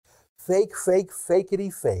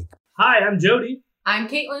fakety fake. Hi, I'm Jody. I'm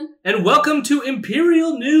Caitlin. And welcome to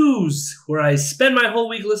Imperial News, where I spend my whole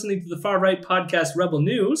week listening to the far-right podcast Rebel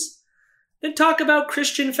News, then talk about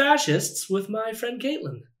Christian fascists with my friend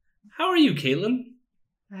Caitlin. How are you, Caitlin?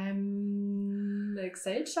 I'm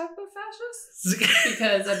excited to talk about fascists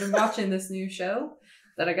because I've been watching this new show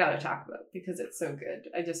that I gotta talk about because it's so good.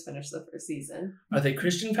 I just finished the first season. Are they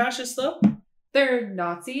Christian fascists, though? They're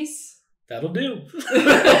Nazis. That'll do.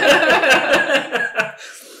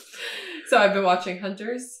 So I've been watching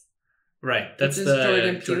Hunters. Right, that's the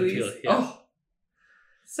Jordan Peele. Yeah. Oh,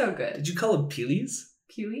 so good. Did you call him Peelies?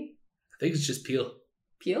 Peely? I think it's just Peele.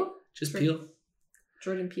 Peel? Just Peele.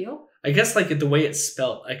 Jordan Peele? I guess like the way it's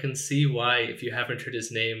spelt, I can see why if you haven't heard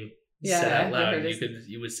his name said out loud,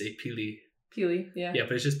 you would say Peely. Peely, yeah. Yeah,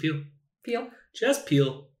 but it's just Peele. Peele? Just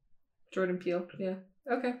Peele. Jordan Peele, yeah.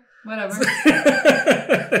 Okay, whatever.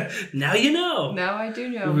 Now you know. Now I do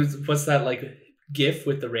know. What's that like GIF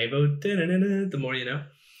with the rainbow? Da-na-na-na, the more you know.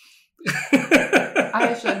 I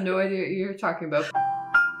actually have no idea what you're talking about.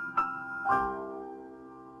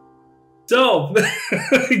 So,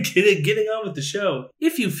 getting on with the show.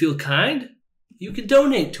 If you feel kind, you can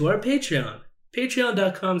donate to our Patreon.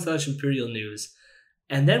 Patreon.com/Imperial News.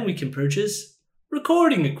 And then we can purchase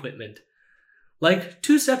recording equipment. Like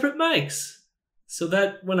 2 separate mics. So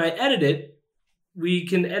that when I edit it, we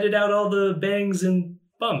can edit out all the bangs and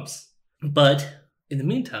bumps. But in the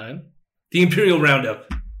meantime, the Imperial Roundup.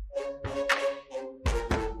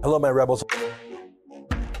 Hello, my rebels.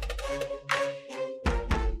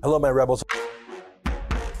 Hello, my rebels.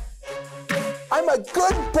 I'm a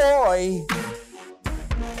good boy.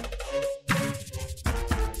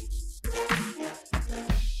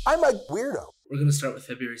 I'm a weirdo. We're going to start with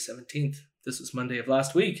February 17th. This was Monday of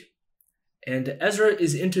last week. And Ezra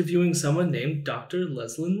is interviewing someone named Dr.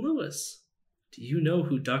 Leslyn Lewis. Do you know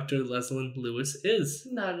who Dr. Leslyn Lewis is?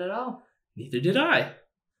 Not at all. Neither did I.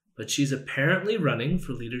 But she's apparently running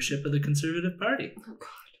for leadership of the Conservative Party. Oh, God.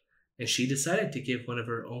 And she decided to give one of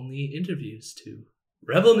her only interviews to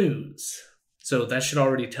Rebel News. So that should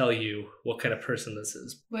already tell you what kind of person this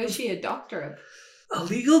is. What is she a doctor of? A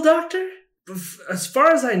legal doctor? As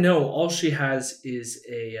far as I know, all she has is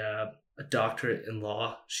a doctorate in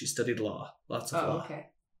law. She studied law, lots of law. Okay.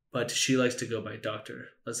 But she likes to go by Dr.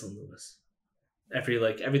 Leslyn Lewis.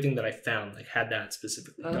 Everything that I found had that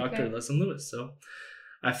specifically, okay. Dr. Leslyn Lewis. So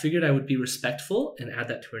I figured I would be respectful and add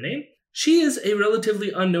that to her name. She is a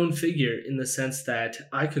relatively unknown figure in the sense that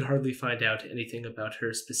I could hardly find out anything about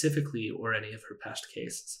her specifically or any of her past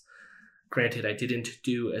cases. Granted, I didn't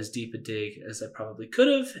do as deep a dig as I probably could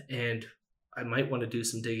have, and I might want to do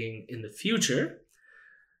some digging in the future.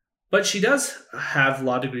 But she does have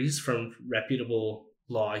law degrees from reputable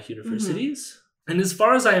law universities. Mm-hmm. And as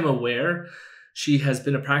far as I am aware, she has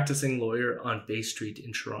been a practicing lawyer on Bay Street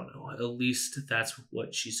in Toronto. At least that's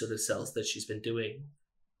what she sort of sells that she's been doing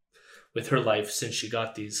with her life since she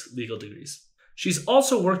got these legal degrees. She's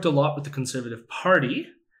also worked a lot with the Conservative Party.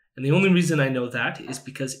 And the only reason I know that is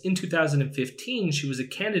because in 2015, she was a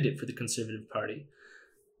candidate for the Conservative Party.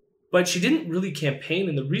 But she didn't really campaign,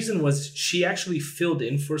 and the reason was she actually filled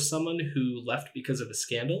in for someone who left because of a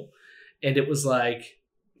scandal. And it was like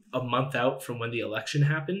a month out from when the election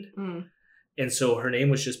happened. Mm. And so her name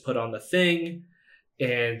was just put on the thing,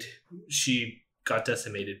 and she got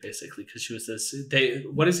decimated, basically, because she was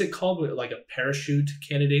what is it called? Like a parachute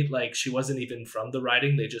candidate? Like, she wasn't even from the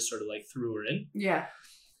riding. They just sort of threw her in. Yeah.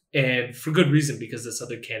 And for good reason, because this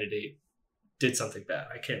other candidate did something bad.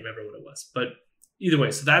 I can't remember what it was. But either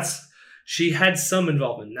way, so she had some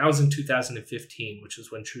involvement. That was in 2015, which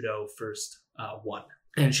was when Trudeau first won.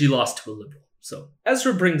 And she lost to a Liberal. So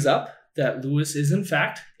Ezra brings up that Lewis is, in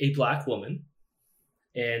fact, a Black woman.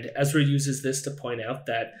 And Ezra uses this to point out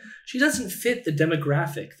that she doesn't fit the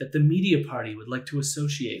demographic that the media party would like to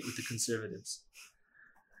associate with the Conservatives.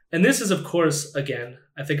 And this is, of course, again,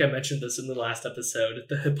 I think I mentioned this in the last episode,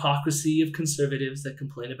 the hypocrisy of conservatives that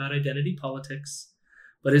complain about identity politics.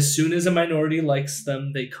 But as soon as a minority likes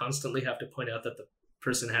them, they constantly have to point out that the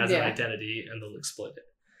person has an identity and they'll exploit it.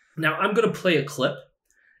 Now, I'm going to play a clip,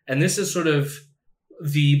 and this is sort of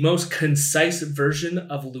the most concise version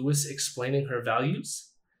of Lewis explaining her values.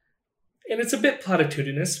 And it's a bit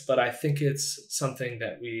platitudinous, but I think it's something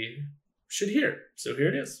that we should hear. So here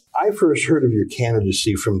it is. I first heard of your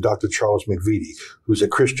candidacy from Dr. Charles McVitie, who's a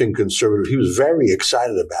Christian conservative. He was very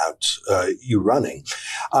excited about you running.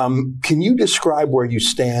 Can you describe where you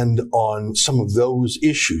stand on some of those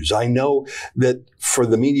issues? I know that for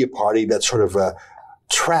the media party, that's sort of a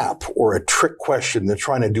trap or a trick question. They're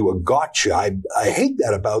trying to do a gotcha. I hate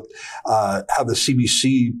that about how the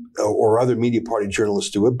CBC or other media party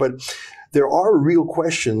journalists do it. But there are real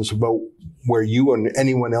questions about where you and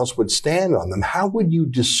anyone else would stand on them. How would you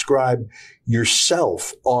describe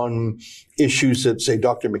yourself on issues that, say,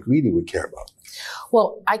 Dr. McVitie would care about?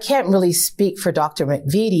 Well, I can't really speak for Dr.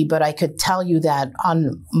 McVitie, but I could tell you that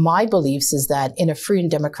on my beliefs is that in a free and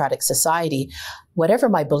democratic society, whatever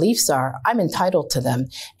my beliefs are, I'm entitled to them.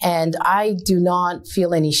 And I do not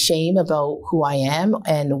feel any shame about who I am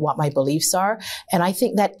and what my beliefs are. And I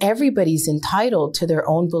think that everybody's entitled to their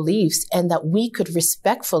own beliefs and that we could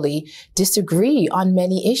respectfully disagree on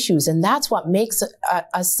many issues. And that's what makes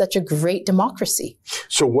us such a great democracy.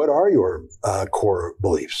 So what are your core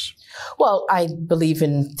beliefs? Well, I believe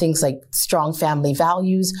in things like strong family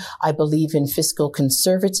values. I believe in fiscal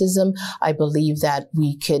conservatism. I believe that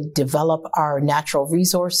we could develop our natural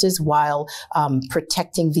resources while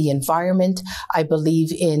protecting the environment. I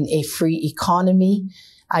believe in a free economy.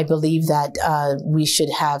 I believe that we should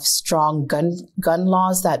have strong gun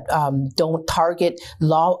laws that don't target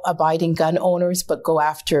law-abiding gun owners but go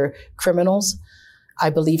after criminals. I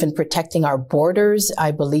believe in protecting our borders. I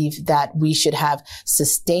believe that we should have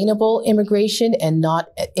sustainable immigration and not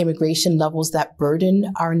immigration levels that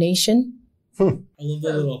burden our nation. I love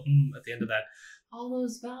the little at the end of that. All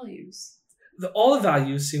those values. All the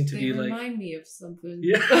values seem to be like... They remind me of something.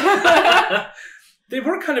 Yeah. They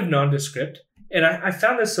were kind of nondescript. And I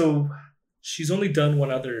found this, so she's only done one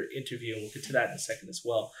other interview, and we'll get to that in a second as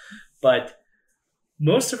well. But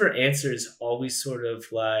most of her answers always sort of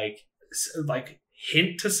like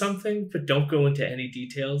hint to something, but don't go into any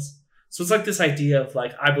details. So it's like this idea of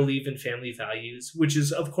like, I believe in family values, which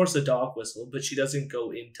is of course a dog whistle, but she doesn't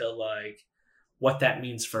go into like what that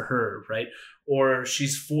means for her, right? Or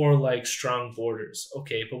she's for like strong borders.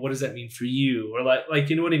 Okay, but what does that mean for you? Or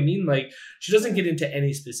like you know what I mean? Like she doesn't get into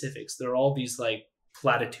any specifics. They're all these like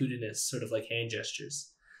platitudinous sort of like hand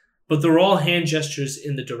gestures, but they're all hand gestures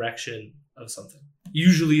in the direction of something,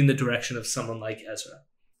 usually in the direction of someone like Ezra.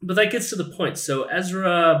 But that gets to the point. So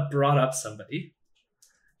Ezra brought up somebody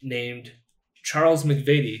named Charles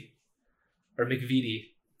McVitie,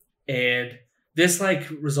 and this like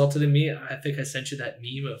resulted in me. I think I sent you that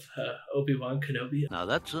meme of Obi-Wan Kenobi. Now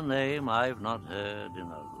that's a name I've not heard in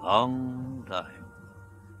a long time.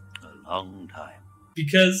 A long time.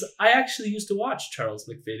 Because I actually used to watch Charles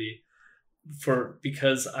McVitie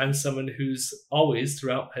because I'm someone who's always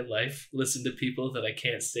throughout my life listened to people that I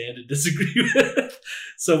can't stand and disagree with.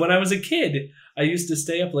 So when I was a kid, I used to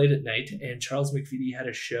stay up late at night, and Charles McVitie had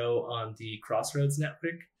a show on the Crossroads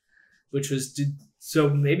Network, which was so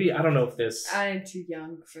maybe I don't know if this. I'm too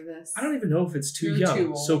young for this. I don't even know if it's too You're young. too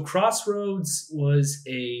old. So Crossroads was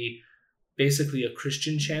basically a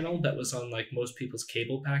Christian channel that was on like most people's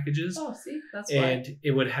cable packages. Oh, see, that's why. And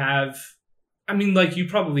it would have. I mean, like, you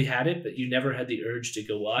probably had it, but you never had the urge to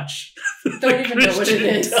go watch Don't even know what it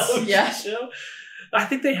is. Yeah. Show. I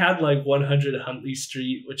think they had, like, 100 Huntley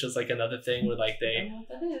Street, which was, like, another thing where, like, I don't know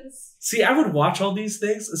what that is. See, I would watch all these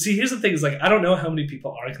things. See, here's the thing is, like, I don't know how many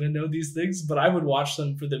people are going to know these things, but I would watch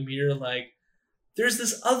them for the mere, like, there's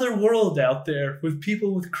this other world out there with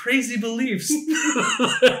people with crazy beliefs.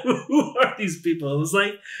 Who are these people?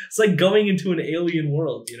 It's like going into an alien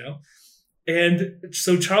world, you know? And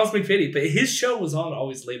so Charles McVitie, but his show was on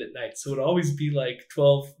always late at night. So it would always be like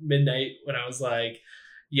 12 midnight when I was like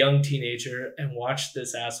young teenager and watched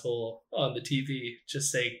this asshole on the TV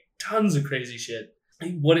just say tons of crazy shit.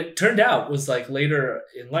 What it turned out was like later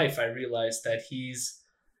in life, I realized that he's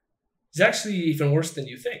actually even worse than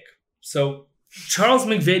you think. So Charles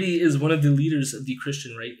McVitie is one of the leaders of the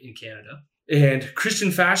Christian right in Canada. And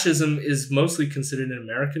Christian fascism is mostly considered an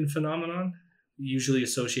American phenomenon, usually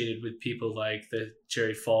associated with people like the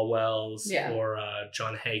Jerry Falwells or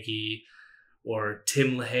John Hagee or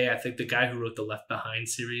Tim LaHaye, I think the guy who wrote the Left Behind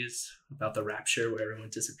series about the rapture where everyone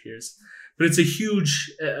disappears. But it's a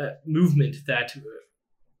huge movement that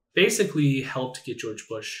basically helped get George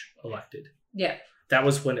Bush elected. Yeah. That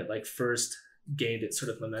was when it like first gained its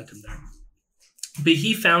sort of momentum there. But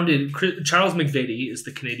he founded, Charles McVitie is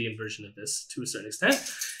the Canadian version of this to a certain extent,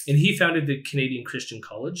 and he founded the Canadian Christian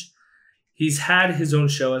College. He's had his own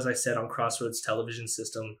show, as I said, on Crossroads television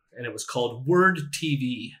system, and it was called Word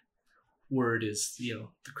TV. Word is, the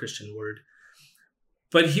Christian word.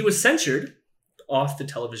 But he was censored off the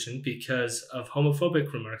television because of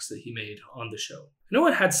homophobic remarks that he made on the show. I know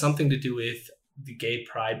it had something to do with the gay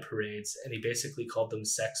pride parades, and he basically called them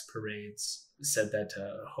sex parades, said that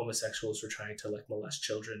homosexuals were trying to like molest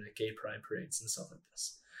children at gay pride parades and stuff like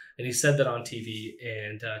this. And he said that on TV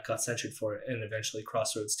and got censored for it. And eventually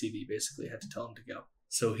Crossroads TV basically had to tell him to go.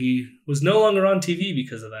 So he was no longer on TV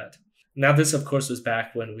because of that. Now, this, of course, was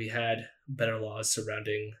back when we had better laws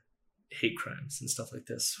surrounding hate crimes and stuff like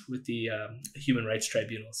this with the human rights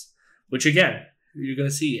tribunals, which, again, you're going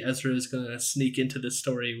to see Ezra is going to sneak into this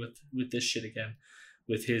story with this shit again,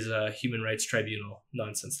 with his human rights tribunal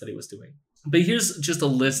nonsense that he was doing. But here's just a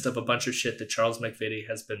list of a bunch of shit that Charles McVitie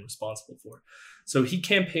has been responsible for. So he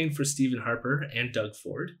campaigned for Stephen Harper and Doug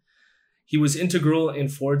Ford. He was integral in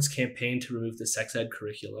Ford's campaign to remove the sex ed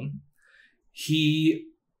curriculum. He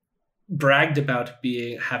bragged about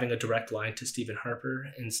having a direct line to Stephen Harper,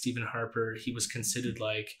 and Stephen Harper, he was considered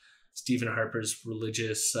like Stephen Harper's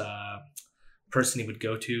religious person he would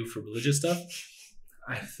go to for religious stuff.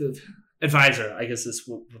 Advisor, I guess is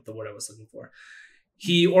what the word I was looking for.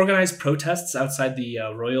 He organized protests outside the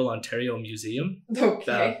Royal Ontario Museum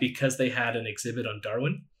because they had an exhibit on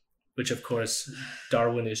Darwin, which, of course,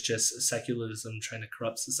 Darwin is just secularism trying to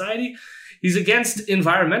corrupt society. He's against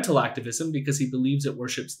environmental activism because he believes it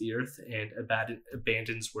worships the earth and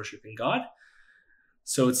abandons worshiping God.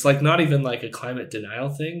 So it's like not even like a climate denial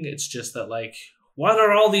thing. It's just that, like, why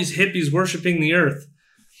are all these hippies worshiping the earth?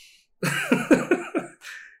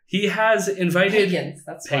 He has invited pagans.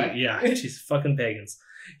 That's why. Yeah, she's fucking pagans.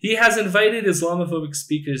 He has invited Islamophobic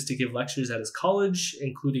speakers to give lectures at his college,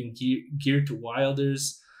 including Geert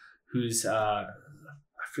Wilders, who's I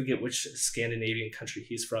forget which Scandinavian country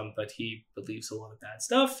he's from, but he believes a lot of bad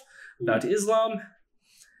stuff about Islam.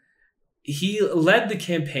 He led the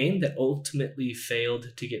campaign that ultimately failed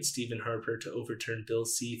to get Stephen Harper to overturn Bill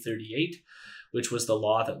C-38, which was the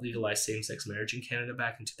law that legalized same-sex marriage in Canada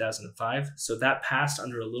back in 2005. So that passed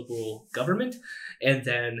under a Liberal government. And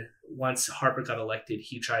then once Harper got elected,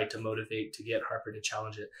 he tried to motivate to get Harper to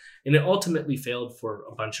challenge it. And it ultimately failed for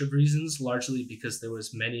a bunch of reasons, largely because there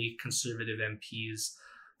was many Conservative MPs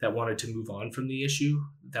that wanted to move on from the issue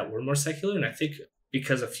that were more secular. And I think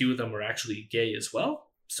because a few of them were actually gay as well.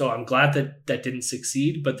 So I'm glad that that didn't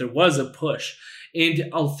succeed, but there was a push. And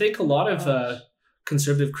I'll think a lot of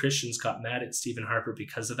conservative Christians got mad at Stephen Harper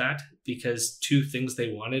because of that, because two things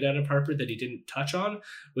they wanted out of Harper that he didn't touch on,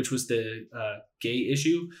 which was the gay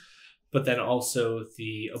issue, but then also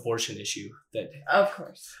the abortion issue. Of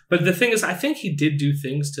course. But the thing is, I think he did do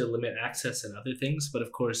things to limit access and other things, but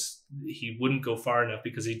of course he wouldn't go far enough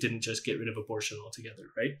because he didn't just get rid of abortion altogether,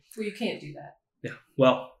 right? Well, you can't do that. Yeah,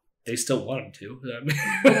 well, they still want him to.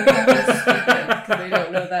 Because they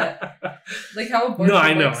don't know that. Like how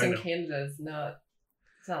abortion works in Canada is not...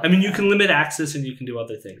 I mean, you can limit access and you can do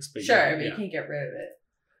other things. But sure, but you can't get rid of it.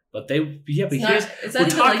 But we're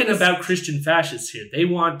talking about Christian fascists here. They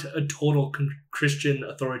want a total Christian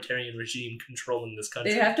authoritarian regime controlling this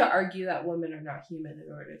country. They have to argue that women are not human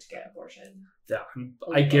in order to get abortion. Yeah,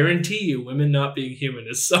 I guarantee you, women not being human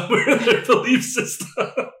is somewhere in their belief system.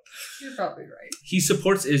 You're probably right. He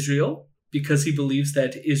supports Israel because he believes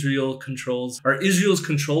that Israel's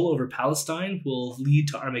control over Palestine will lead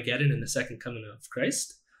to Armageddon and the second coming of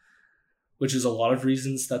Christ, which is a lot of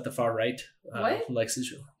reasons that the far right likes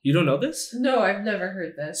Israel. You don't know this? No, I've never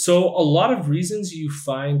heard this. So a lot of reasons you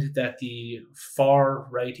find that the far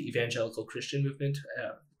right evangelical Christian movement,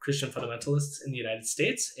 Christian fundamentalists in the United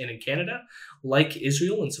States and in Canada, like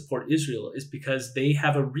Israel and support Israel is because they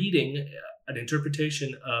have a reading, an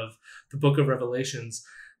interpretation of the book of Revelations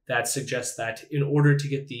that suggests that in order to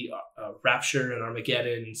get the rapture and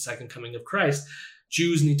Armageddon and second coming of Christ,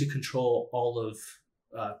 Jews need to control all of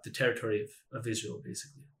the territory of Israel,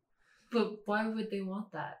 basically. But why would they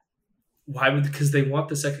want that? Because they want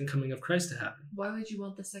the second coming of Christ to happen. Why would you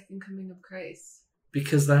want the second coming of Christ?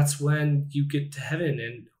 Because that's when you get to heaven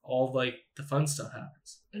and all like the fun stuff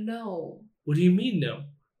happens. No. What do you mean, no?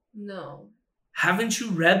 No. Haven't you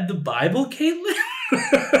read the Bible, Caitlin?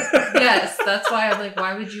 Yes, that's why I'm like,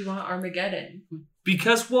 why would you want Armageddon?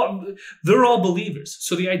 Because, well, they're all believers.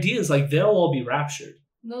 So the idea is like they'll all be raptured.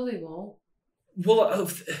 No, they won't. Well,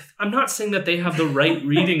 I'm not saying that they have the right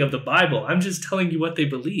reading of the Bible. I'm just telling you what they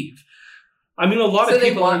believe. I mean, a lot of people...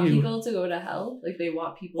 So they want people to go to hell? Like, they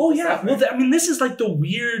want people to suffer? Well, I mean, this is like the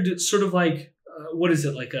weird sort of like... what is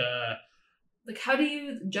it? Like how do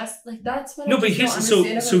you just... Like, that's what No, but here's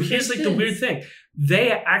like the weird thing.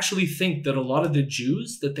 They actually think that a lot of the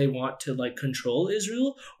Jews that they want to like control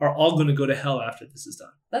Israel are all going to go to hell after this is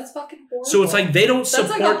done. That's fucking horrible. So it's like they don't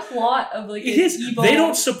support... That's like a plot of like... It is. Evil... They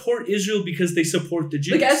don't support Israel because they support the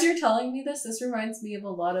Jews. Like, as you're telling me this reminds me of a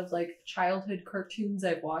lot of like childhood cartoons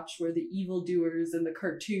I've watched where the evildoers in the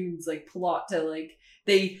cartoons like plot to like...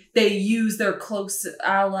 They use their close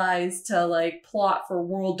allies to like plot for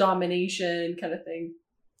world domination kind of thing.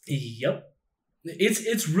 Yep.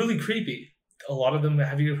 It's really creepy. a lot of them,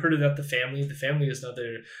 have you heard about the family? The family is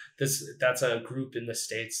that's a group in the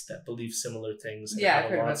States that believes similar things. Yeah, I've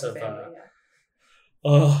heard about the family,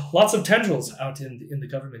 lots of tendrils out in the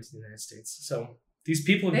government in the United States. So these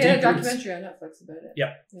people have They had a deep roots. documentary on Netflix about it.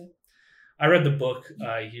 Yeah. I read the book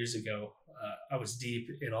years ago. I was deep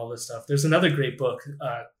in all this stuff. There's another great book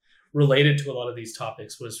related to a lot of these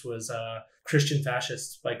topics was Christian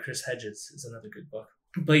Fascists by Chris Hedges is another good book.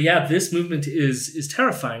 But yeah, this movement is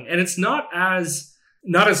terrifying, and it's not as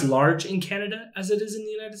large in Canada as it is in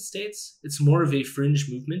the United States. It's more of a fringe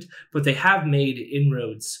movement, but they have made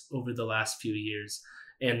inroads over the last few years,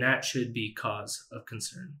 and that should be cause of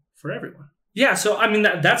concern for everyone. Yeah, so I mean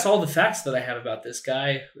that's all the facts that I have about this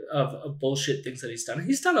guy of bullshit things that he's done.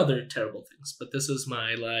 He's done other terrible things, but this is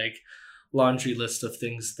my laundry list of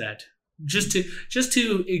things that just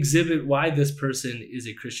to exhibit why this person is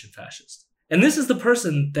a Christian fascist. And this is the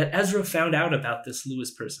person that Ezra found out about this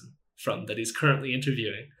Lewis person from that he's currently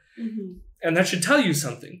interviewing. Mm-hmm. And that should tell you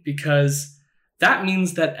something, because that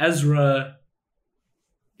means that Ezra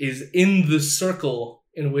is in the circle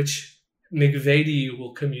in which McVady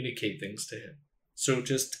will communicate things to him. So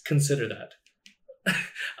just consider that.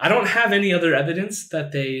 I don't have any other evidence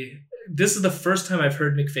that this is the first time I've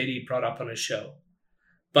heard McVady brought up on a show.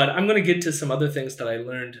 But I'm going to get to some other things that I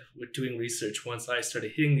learned with doing research once I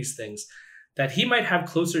started hitting these things, that he might have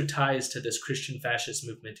closer ties to this Christian fascist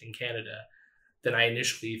movement in Canada than I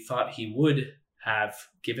initially thought he would have,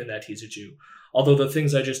 given that he's a Jew. Although the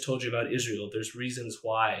things I just told you about Israel, there's reasons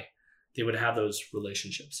why they would have those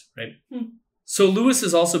relationships, right? So Lewis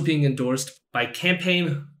is also being endorsed by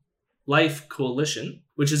Campaign Life Coalition,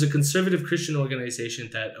 which is a conservative Christian organization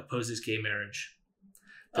that opposes gay marriage.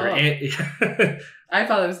 I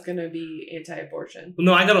thought it was going to be anti-abortion.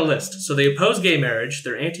 No, I got a list. So they oppose gay marriage,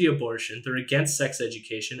 they're anti-abortion, they're against sex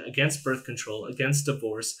education, against birth control, against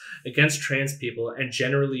divorce, against trans people, and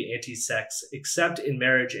generally anti-sex, except in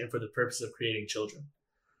marriage and for the purpose of creating children.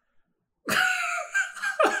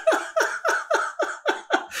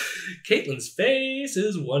 Caitlin's face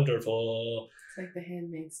is wonderful. It's like The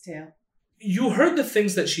Handmaid's Tale. You heard the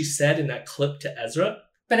things that she said in that clip to Ezra?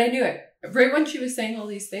 But I knew it. Right when she was saying all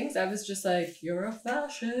these things, I was just like, you're a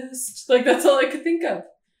fascist. Like, that's all I could think of.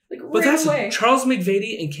 Like, but right that's away. Charles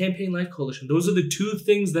McVady and Campaign Life Coalition. Those are the two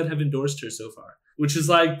things that have endorsed her so far. Which is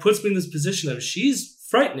puts me in this position of she's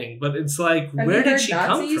frightening, but it's where did she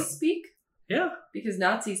come from? Nazis speak? Yeah. Because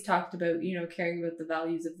Nazis talked about, caring about the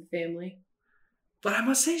values of the family. But I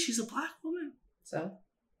must say, she's a black woman. So?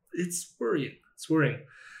 It's worrying. It's worrying.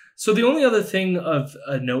 So the only other thing of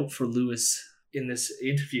a note for Lewis in this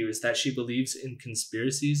interview is that she believes in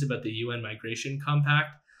conspiracies about the UN Migration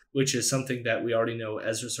Compact, which is something that we already know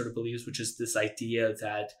Ezra sort of believes, which is this idea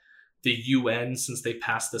that the UN, since they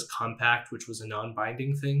passed this compact, which was a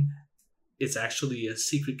non-binding thing, it's actually a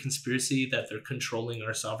secret conspiracy that they're controlling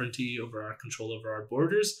our sovereignty over our control over our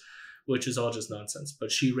borders, which is all just nonsense.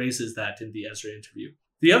 But she raises that in the Ezra interview.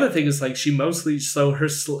 The other thing is she mostly, so her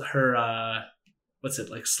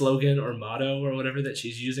slogan or motto or whatever that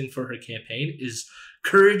she's using for her campaign is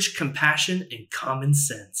courage, compassion, and common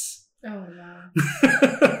sense. Oh, wow.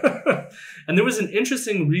 And there was an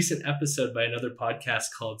interesting recent episode by another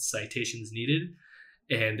podcast called Citations Needed.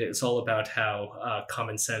 And it's all about how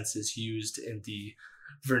common sense is used in the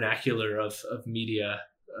vernacular of media,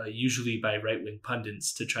 usually by right-wing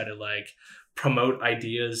pundits, to try to promote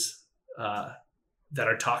ideas that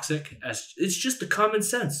are toxic as it's just the common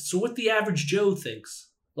sense. So what the average Joe thinks,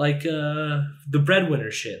 the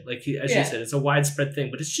breadwinner shit, you said, it's a widespread thing,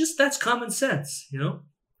 but that's common sense,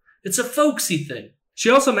 It's a folksy thing. She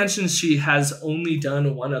also mentions she has only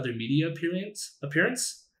done one other media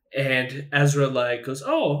appearance, and Ezra goes,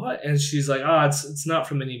 oh, what? And she's like, oh, it's not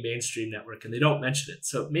from any mainstream network, and they don't mention it.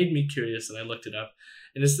 So it made me curious, and I looked it up,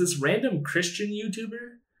 and it's this random Christian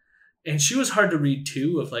YouTuber. And she was hard to read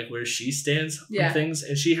too, of where she stands on things.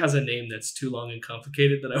 And she has a name that's too long and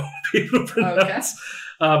complicated that I won't be able to pronounce.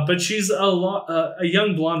 Okay. But she's a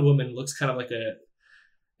young blonde woman, looks kind of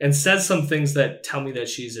and says some things that tell me that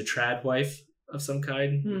she's a trad wife of some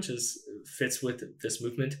kind, which fits with this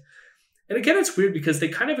movement. And again, it's weird because they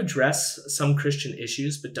kind of address some Christian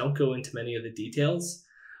issues, but don't go into many of the details.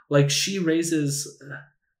 She raises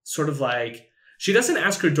she doesn't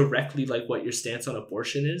ask her directly what your stance on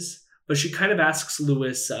abortion is. But she kind of asks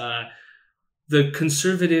Lewis the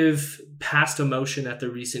conservative passed a motion at the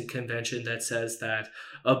recent convention that says that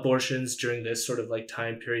abortions during this sort of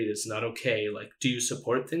time period is not okay. Do you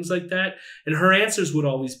support things like that? And her answers would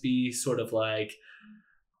always be sort of oh,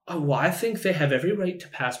 well, I think they have every right to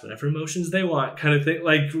pass whatever motions they want, kind of thing.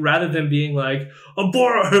 Rather than being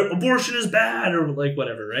abortion is bad or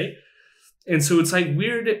whatever, right? And so it's like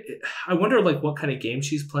weird. I wonder like what kind of game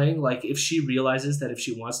she's playing. Like if she realizes that if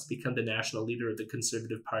she wants to become the national leader of the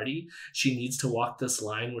Conservative Party, she needs to walk this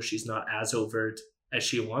line where she's not as overt as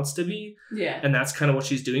she wants to be. Yeah. And that's kind of what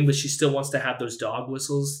she's doing, but she still wants to have those dog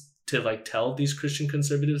whistles to like tell these Christian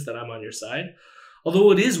conservatives that I'm on your side.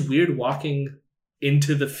 Although it is weird walking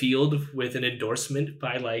into the field with an endorsement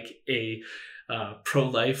by like a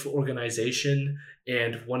pro-life organization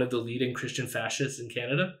and one of the leading Christian fascists in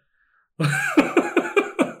Canada.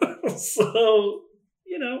 So,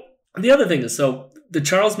 you know, the other thing is, so the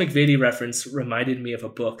Charles McVady reference reminded me of a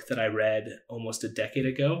book that I read almost a decade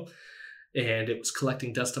ago, and it was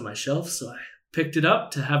collecting dust on my shelf. So I picked it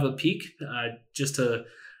up to have a peek, just to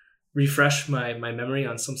refresh my memory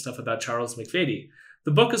on some stuff about Charles McVady.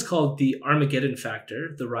 The book is called The Armageddon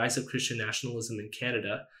Factor, The Rise of Christian Nationalism in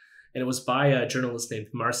Canada, and it was by a journalist named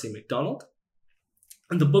Marcy McDonald.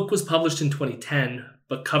 And the book was published in 2010,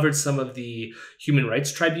 but covered some of the Human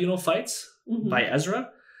Rights Tribunal fights by Ezra.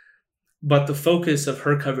 But the focus of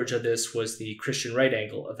her coverage of this was the Christian right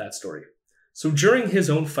angle of that story. So during his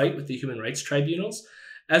own fight with the Human Rights Tribunals,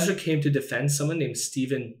 Ezra came to defend someone named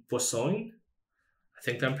Stephen Boisson. I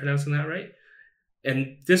think I'm pronouncing that right.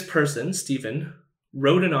 And this person, Stephen,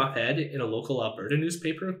 wrote an op-ed in a local Alberta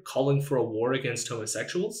newspaper calling for a war against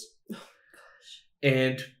homosexuals. Oh, gosh.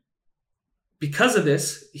 And because of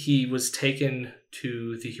this, he was taken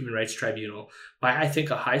to the Human Rights Tribunal by, I think,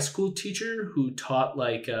 a high school teacher who taught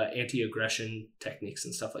like anti-aggression techniques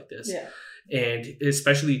and stuff like this. Yeah. And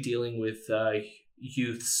especially dealing with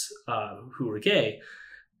youths who were gay.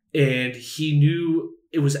 And he knew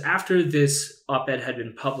it was after this op-ed had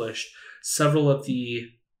been published, several of the,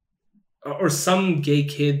 or some gay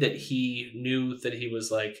kid that he knew that he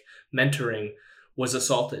was like mentoring was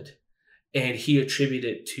assaulted. And he attributed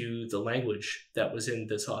it to the language that was in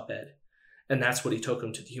this op-ed. And that's what he took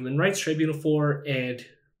him to the Human Rights Tribunal for. And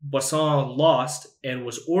Boisson lost and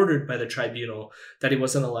was ordered by the tribunal that he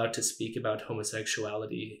wasn't allowed to speak about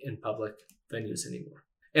homosexuality in public venues anymore.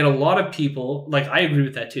 And a lot of people, like, I agree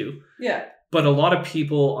with that too. Yeah. But a lot of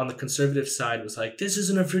people on the conservative side was like, this is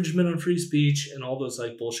an infringement on free speech, and all those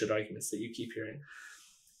like bullshit arguments that you keep hearing.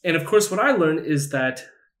 And of course, what I learned is that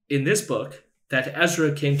in this book, that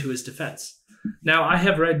Ezra came to his defense. Now, I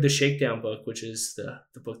have read the Shakedown book, which is the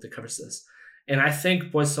book that covers this. And I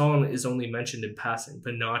think Boisson is only mentioned in passing,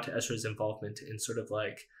 but not Ezra's involvement in sort of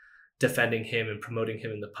like defending him and promoting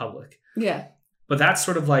him in the public. Yeah. But that's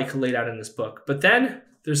sort of like laid out in this book. But then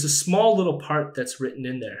there's a small little part that's written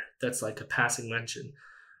in there that's like a passing mention,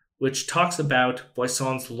 which talks about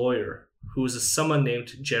Boisson's lawyer, who is someone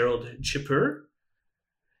named Gerald Chipper.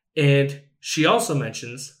 And she also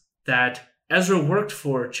mentions that Ezra worked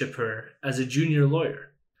for Chipper as a junior lawyer.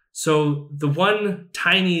 So the one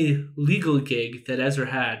tiny legal gig that Ezra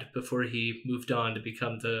had before he moved on to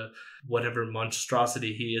become the whatever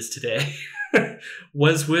monstrosity he is today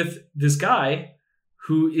was with this guy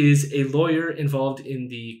who is a lawyer involved in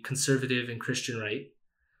the conservative and Christian right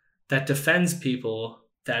that defends people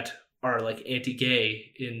that are like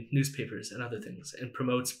anti-gay in newspapers and other things and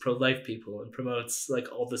promotes pro-life people and promotes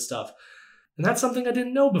like all this stuff. And that's something I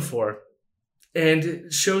didn't know before. And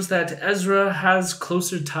it shows that Ezra has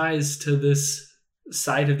closer ties to this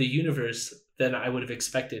side of the universe than I would have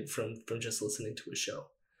expected from just listening to his show.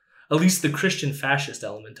 At least the Christian fascist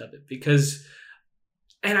element of it. Because,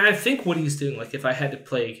 and I think what he's doing, like if I had to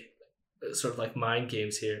play sort of like mind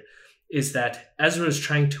games here, is that Ezra is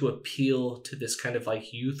trying to appeal to this kind of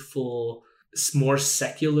like youthful, more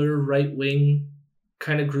secular right-wing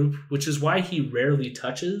kind of group, which is why he rarely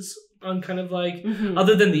touches on kind of like,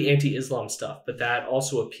 other than the anti-Islam stuff, but that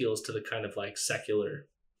also appeals to the kind of like secular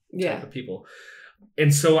type of people.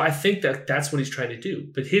 And so I think that that's what he's trying to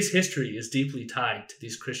do. But his history is deeply tied to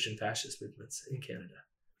these Christian fascist movements in Canada,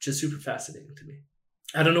 which is super fascinating to me.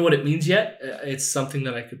 I don't know what it means yet. It's something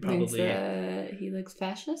that I could probably... He likes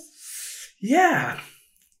fascists? Yeah.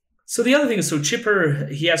 So the other thing is, so Chipper,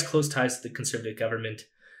 he has close ties to the conservative government,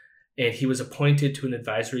 and he was appointed to an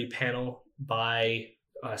advisory panel by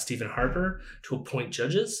Stephen Harper to appoint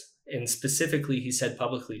judges. And specifically, he said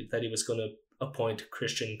publicly that he was going to appoint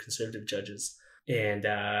Christian conservative judges. And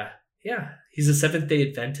he's a Seventh-day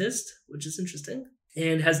Adventist, which is interesting,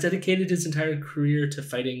 and has dedicated his entire career to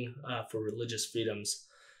fighting for religious freedoms,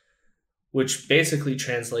 which basically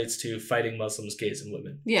translates to fighting Muslims, gays, and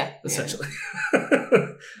women. Yeah. Essentially.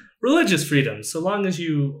 Yeah. Religious freedom, so long as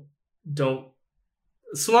you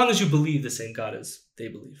believe the same God as they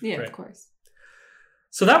believe. Yeah, right? Of course.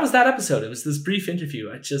 So that was that episode. It was this brief interview.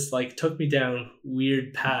 It just like took me down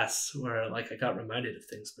weird paths where like I got reminded of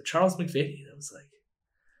things. But Charles McVady, that was like,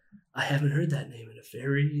 I haven't heard that name in a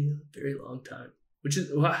very, very long time. Which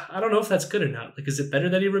is, well, I don't know if that's good or not. Like, is it better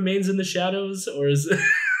that he remains in the shadows, or is it?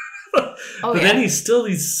 But then he's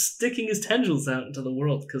sticking his tendrils out into the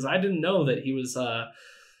world, because I didn't know that he was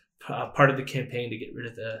part of the campaign to get rid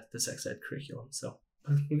of the sex ed curriculum. So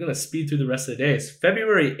we're going to speed through the rest of the days.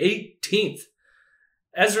 February 18th,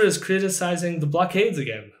 Ezra is criticizing the blockades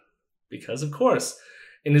again, because of course.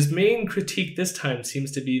 And his main critique this time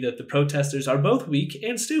seems to be that the protesters are both weak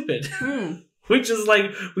and stupid. Which is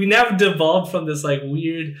like, we now devolved from this like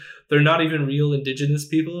weird, they're not even real indigenous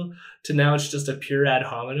people, to now it's just a pure ad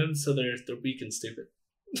hominem, so they're weak and stupid.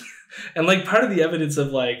 And like part of the evidence of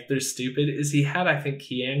like they're stupid is he had, I think,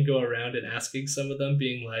 Kian go around and asking some of them,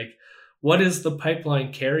 being like, what is the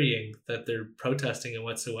pipeline carrying that they're protesting in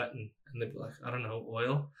Wet'suwet'en? And they'd be like, I don't know,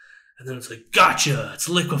 oil? And then it's like, gotcha, it's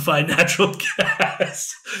liquefied natural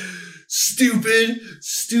gas.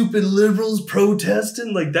 Stupid liberals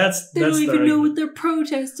protesting. Like they don't even know what they're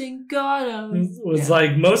protesting. Got 'em. It was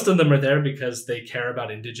like, most of them are there because they care about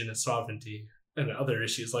indigenous sovereignty and other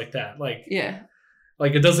issues like that. Like, yeah.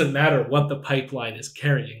 Like, it doesn't matter what the pipeline is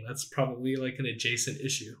carrying. That's probably like an adjacent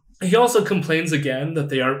issue. He also complains again that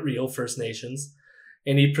they aren't real First Nations.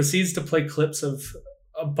 And he proceeds to play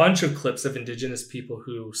a bunch of clips of indigenous people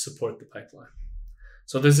who support the pipeline.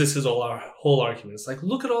 So this is his whole argument. It's like,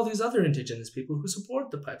 look at all these other indigenous people who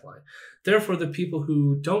support the pipeline. Therefore, the people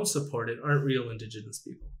who don't support it aren't real indigenous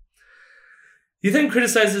people. He then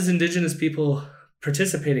criticizes indigenous people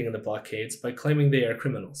participating in the blockades by claiming they are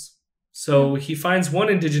criminals. So he finds one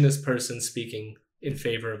indigenous person speaking in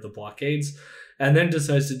favor of the blockades, and then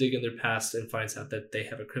decides to dig in their past and finds out that they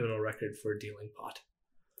have a criminal record for dealing pot.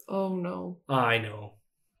 Oh, no. I know.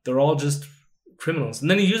 They're all just criminals. And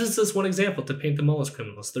then he uses this one example to paint them all as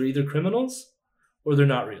criminals. They're either criminals or they're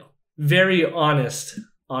not real. Very honest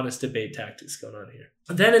debate tactics going on here.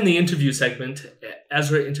 Then in the interview segment,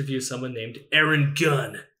 Ezra interviews someone named Aaron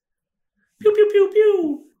Gunn. Pew, pew, pew,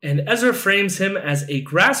 pew. And Ezra frames him as a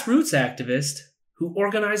grassroots activist who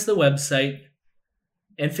organized the website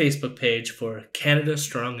and Facebook page for Canada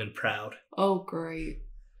Strong and Proud. Oh, great.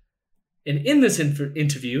 And in this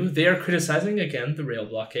interview, they are criticizing, again, the rail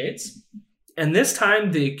blockades. And this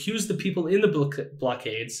time, they accuse the people in the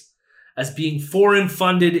blockades as being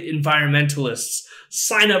foreign-funded environmentalists.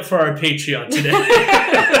 Sign up for our Patreon today.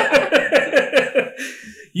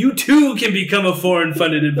 You too can become a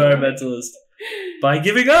foreign-funded environmentalist by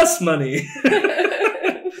giving us money.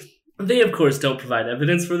 They, of course, don't provide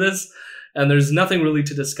evidence for this, and there's nothing really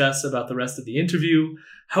to discuss about the rest of the interview.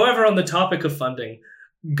 However, on the topic of funding,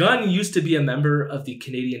 Gunn used to be a member of the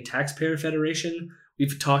Canadian Taxpayer Federation.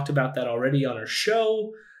 We've talked about that already on our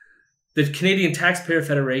show. The Canadian Taxpayer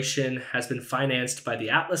Federation has been financed by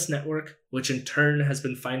the Atlas Network, which in turn has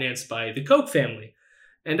been financed by the Koch family.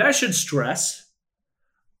 And I should stress,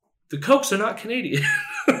 the Kochs are not Canadian.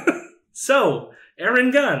 So,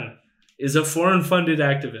 Aaron Gunn is a foreign-funded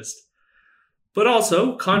activist. But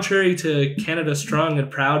also, contrary to Canada Strong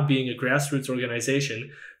and Proud being a grassroots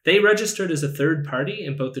organization, they registered as a third party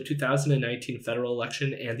in both the 2019 federal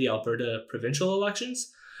election and the Alberta provincial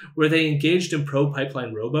elections, where they engaged in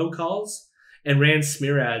pro-pipeline robocalls and ran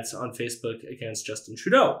smear ads on Facebook against Justin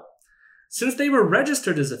Trudeau. Since they were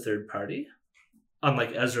registered as a third party,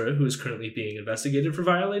 unlike Ezra, who is currently being investigated for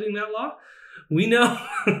violating that law, we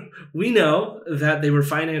know that they were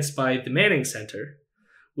financed by the Manning Centre,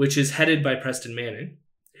 which is headed by Preston Manning,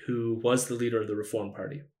 who was the leader of the Reform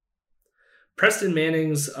Party. Preston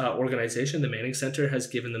Manning's organization, the Manning Center, has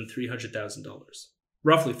given them $300,000.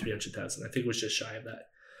 Roughly $300,000. I think it was just shy of that.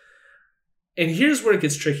 And here's where it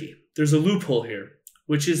gets tricky. There's a loophole here,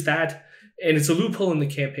 which is that, and it's a loophole in the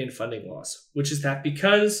campaign funding laws, which is that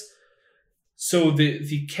because, so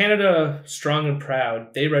the Canada Strong and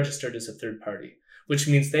Proud, they registered as a third party, which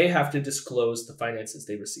means they have to disclose the finances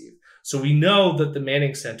they receive. So we know that the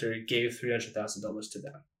Manning Center gave $300,000 to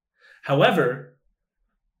them. However,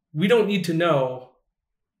 we don't need to know,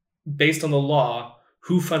 based on the law,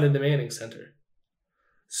 who funded the Manning Center.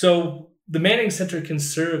 So the Manning Center can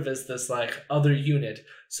serve as this like other unit.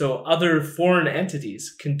 So other foreign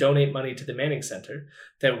entities can donate money to the Manning Center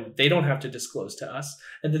that they don't have to disclose to us.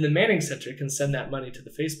 And then the Manning Center can send that money to the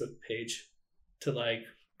Facebook page to like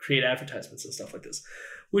create advertisements and stuff like this,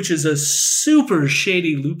 which is a super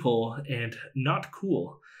shady loophole and not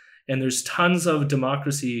cool. And there's tons of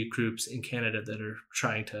democracy groups in Canada that are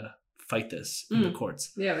trying to fight this in the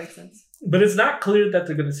courts. Yeah, makes sense. But it's not clear that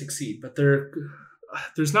they're going to succeed. But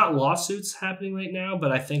there's not lawsuits happening right now,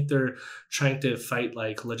 but I think they're trying to fight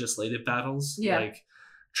like legislative battles, like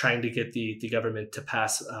trying to get the government to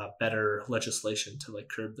pass better legislation to like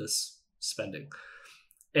curb this spending.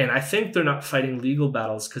 And I think they're not fighting legal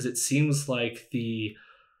battles because it seems like the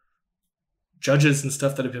judges and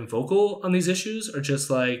stuff that have been vocal on these issues are just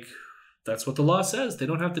like, that's what the law says. They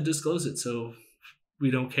don't have to disclose it, so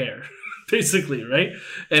we don't care, basically, right?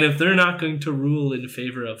 And if they're not going to rule in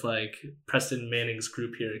favor of like Preston Manning's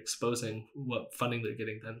group here exposing what funding they're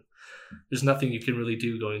getting, then there's nothing you can really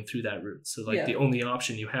do going through that route. So like the only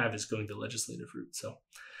option you have is going the legislative route. So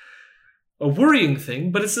a worrying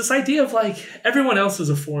thing, but it's this idea of like everyone else is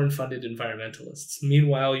a foreign funded environmentalists.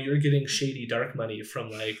 Meanwhile, you're getting shady dark money from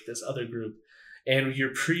like this other group, and your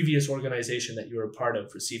previous organization that you were a part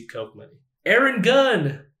of received Coke money. Aaron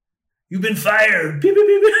Gunn, you've been fired. Beep, beep,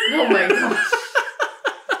 beep, beep. Oh my gosh.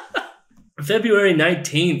 February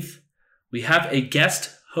 19th, we have a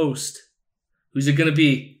guest host. Who's it going to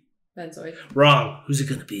be? Benzoid. Wrong. Who's it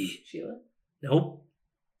going to be? Sheila. Nope.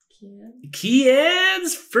 Kian.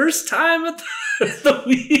 Kian's first time at the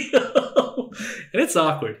wheel. And it's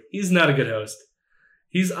awkward. He's not a good host.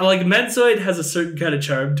 He's like, Menzoid has a certain kind of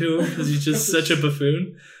charm to him because he's just such a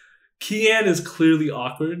buffoon. Kian is clearly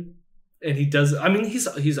awkward. And he does, I mean,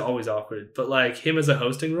 he's always awkward, but like him as a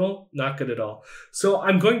hosting role, not good at all. So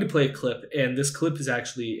I'm going to play a clip, and this clip is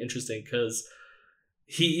actually interesting because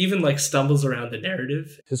he even like stumbles around the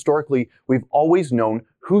narrative. Historically, we've always known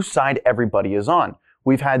whose side everybody is on.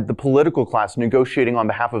 We've had the political class negotiating on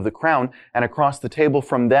behalf of the crown, and across the table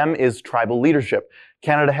from them is tribal leadership.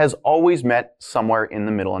 Canada has always met somewhere in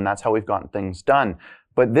the middle, and that's how we've gotten things done.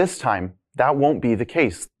 But this time, that won't be the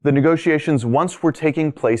case. The negotiations once were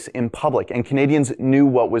taking place in public, and Canadians knew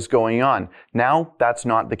what was going on. Now, that's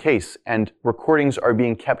not the case, and recordings are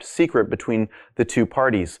being kept secret between the two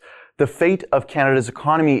parties. The fate of Canada's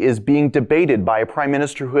economy is being debated by a Prime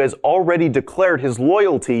Minister who has already declared his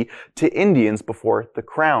loyalty to Indians before the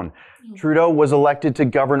Crown. Trudeau was elected to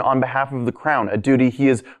govern on behalf of the Crown, a duty he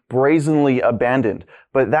has brazenly abandoned.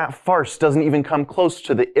 But that farce doesn't even come close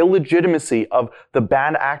to the illegitimacy of the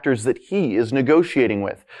bad actors that he is negotiating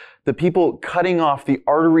with. The people cutting off the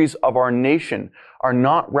arteries of our nation are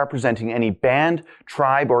not representing any band,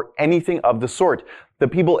 tribe, or anything of the sort. The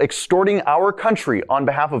people extorting our country on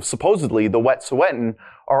behalf of supposedly the Wet'suwet'en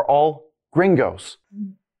are all gringos.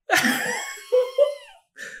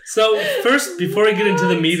 So first, before I get into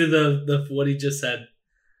the meat of the what he just said,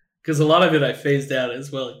 because a lot of it I phased out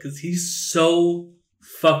as well, because he's so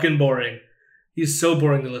fucking boring. He's so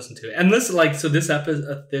boring to listen to. And listen, like, so this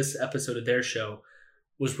episode of their show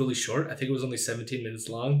was really short. I think it was only 17 minutes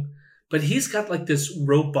long. But he's got like this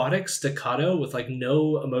robotic staccato with like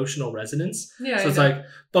no emotional resonance. Yeah. So it's like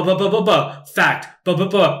fact,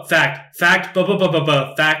 fact,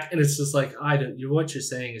 fact, and it's just like what you're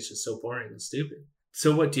saying is just so boring and stupid.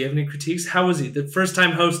 So what? Do you have any critiques? How was he the first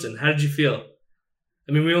time hosting? How did you feel?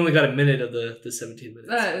 I mean, we only got a minute of the 17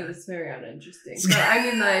 minutes. It was very uninteresting. But I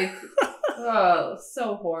mean, like, oh,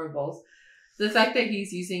 so horrible. The fact that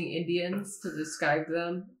he's using Indians to describe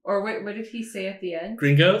them, or what did he say at the end?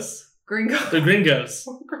 Gringos. Gringos. The gringos.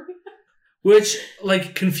 Which,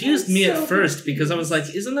 like, confused me at first because I was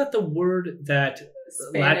like, isn't that the word that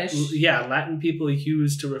Latin people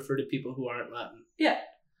use to refer to people who aren't Latin? Yeah.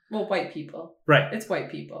 Well, white people. Right. It's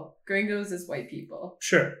white people. Gringos is white people.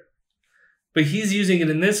 Sure. But he's using it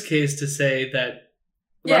in this case to say that,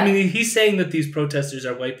 I mean, he's saying that these protesters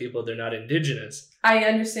are white people, they're not indigenous. I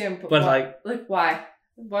understand, but why? Like, why?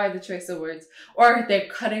 Why the choice of words? Or they're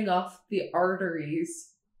cutting off the arteries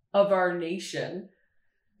of our nation.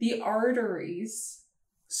 The arteries.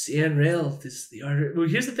 CN Rail, the artery. Well,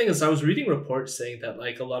 here's the thing is I was reading reports saying that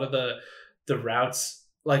like a lot of the routes,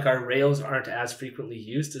 like our rails aren't as frequently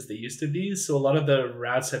used as they used to be. So a lot of the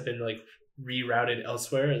routes have been like rerouted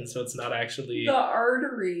elsewhere. And so it's not actually the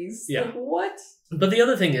arteries. Yeah. Like, what? But the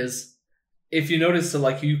other thing is, if you notice, so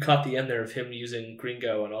like you caught the end there of him using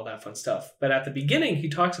gringo and all that fun stuff. But at the beginning, he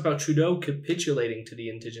talks about Trudeau capitulating to the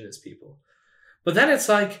indigenous people. But then it's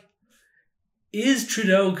like, is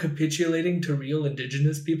Trudeau capitulating to real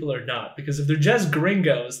indigenous people or not? Because if they're just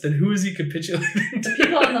gringos, then who is he capitulating to? The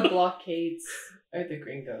people on the blockades are the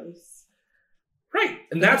gringos. Right.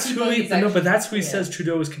 And that's who he says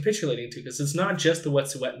Trudeau is capitulating to, because it's not just the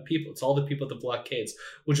Wet'suwet'en people. It's all the people at the blockades,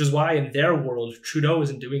 which is why in their world, Trudeau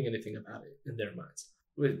isn't doing anything about it in their minds.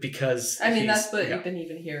 Because that's what you've been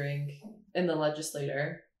even hearing in the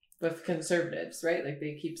legislature with conservatives, right? Like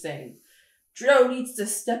they keep saying, Trudeau needs to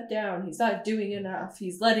step down. He's not doing enough.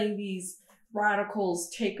 He's letting these radicals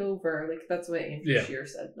take over. Like that's what Andrew Scheer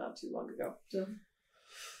said not too long ago.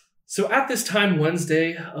 So at this time,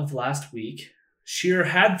 Wednesday of last week, Scheer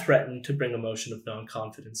had threatened to bring a motion of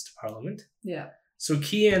non-confidence to Parliament. Yeah. So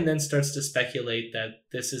Kian then starts to speculate that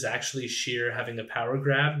this is actually Scheer having a power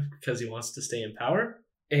grab because he wants to stay in power.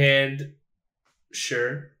 And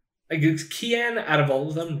sure, I guess Kian, out of all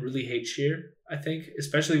of them, really hates Scheer, I think.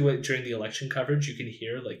 Especially during the election coverage, you can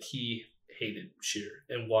hear, like, he hated Scheer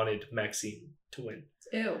and wanted Maxime to win.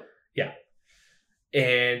 Ew. Yeah.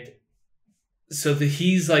 And so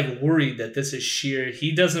he's, like, worried that this is Scheer.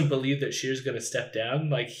 He doesn't believe that Scheer's going to step down.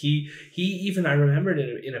 Like, he even, I remembered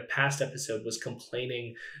in a past episode, was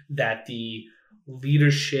complaining that the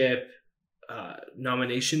leadership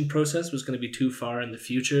nomination process was going to be too far in the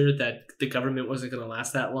future, that the government wasn't going to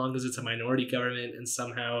last that long because it's a minority government, and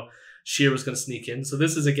somehow Scheer was going to sneak in. So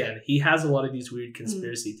this is, again, he has a lot of these weird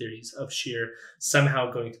conspiracy theories of Scheer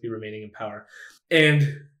somehow going to be remaining in power.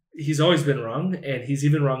 And he's always been wrong, and he's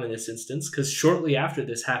even wrong in this instance, because shortly after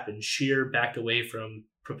this happened, Scheer backed away from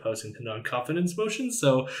proposing the non-confidence motion,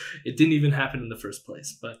 so it didn't even happen in the first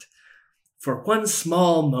place. But for one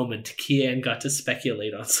small moment, Kian got to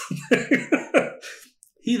speculate on something.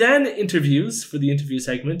 He then interviews, for the interview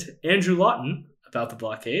segment, Andrew Lawton about the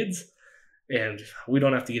blockades. And we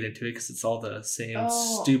don't have to get into it because it's all the same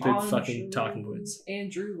stupid fucking talking points.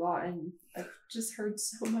 Andrew Lawton. I've just heard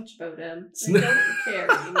so much about him. I don't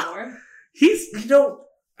care anymore.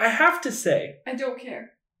 I have to say, I don't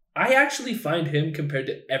care. I actually find him, compared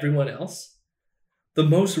to everyone else, the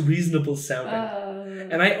most reasonable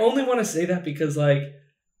sounding. And I only want to say that because, like,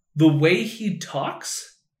 the way he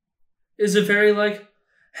talks is a very, like,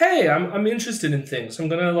 hey, I'm interested in things. I'm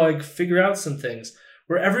going to, like, figure out some things.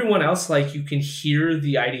 Where everyone else, like, you can hear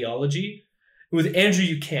the ideology. With Andrew,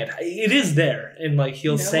 you can't. It is there, and, like,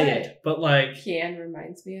 he'll say it, but, like... Kian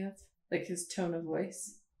reminds me of, like, his tone of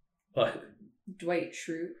voice. What? Dwight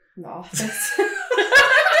Schrute in The Office.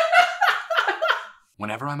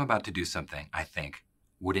 Whenever I'm about to do something, I think,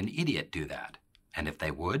 would an idiot do that? And if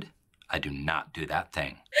they would, I do not do that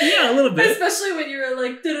thing. Yeah, a little bit. Especially when you're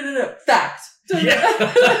like, fact. Yeah.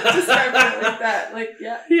 Describe it like that. Like,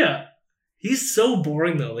 yeah. Yeah. He's so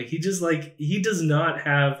boring, though. Like, he just, like, he does not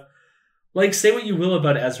have, like, say what you will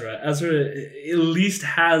about Ezra. Ezra at least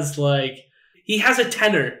has, like, he has a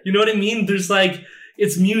tenor. You know what I mean? There's, like,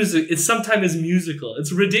 it's music. It's sometimes musical.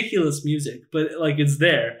 It's ridiculous music, but, like, it's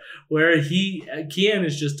there. Where Kian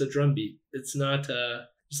is just a drum beat. It's not,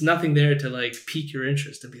 there's nothing there to, like, pique your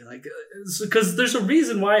interest and be like, because there's a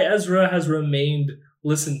reason why Ezra has remained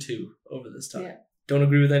listened to over this time. Yeah. Don't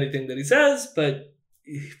agree with anything that he says, but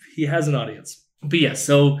he has an audience. But yeah,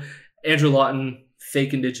 so Andrew Lawton,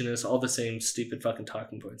 fake Indigenous, all the same stupid fucking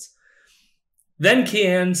talking points. Then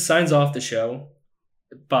Kian signs off the show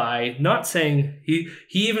by not saying, he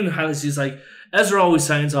even highlights, he's like, Ezra always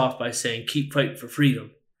signs off by saying, keep fighting for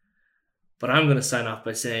freedom. But I'm going to sign off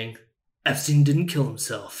by saying, Epstein didn't kill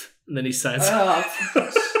himself. And then he signs off.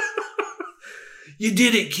 You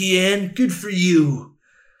did it, Kian. Good for you.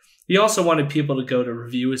 He also wanted people to go to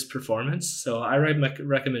review his performance, so I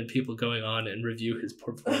recommend people going on and review his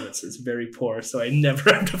performance. It's very poor, so I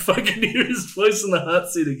never have to fucking hear his voice in the hot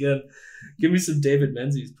seat again. Give me some David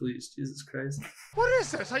Menzies, please. Jesus Christ. What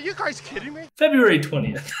is this? Are you guys kidding me? February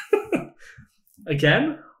 20th.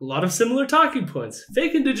 Again, a lot of similar talking points.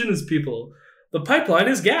 Fake Indigenous people. The pipeline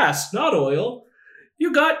is gas, not oil.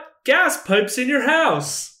 You got gas pipes in your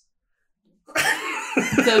house.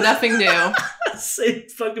 So nothing new. Same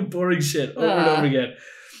fucking boring shit over and over again.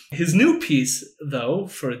 His new piece, though,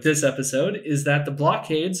 for this episode is that the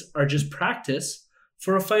blockades are just practice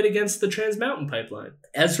for a fight against the Trans Mountain Pipeline.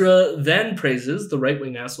 Ezra then praises the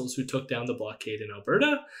right-wing assholes who took down the blockade in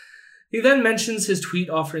Alberta. He then mentions his tweet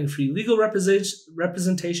offering free legal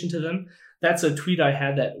representation to them. That's a tweet I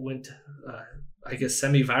had that went, I guess,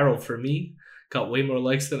 semi-viral for me. Got way more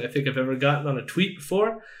likes than I think I've ever gotten on a tweet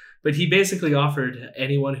before. But he basically offered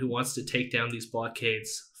anyone who wants to take down these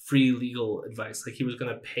blockades free legal advice. Like, he was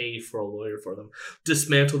going to pay for a lawyer for them.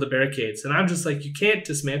 Dismantle the barricades. And I'm just like, you can't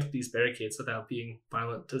dismantle these barricades without being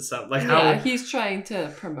violent to some. Like, how? He's trying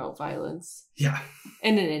to promote violence. Yeah.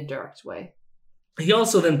 In an indirect way. He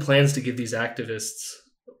also then plans to give these activists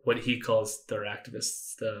what he calls their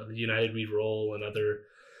activists, the United We Roll and other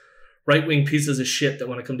right-wing pieces of shit that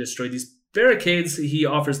want to come destroy these barricades. He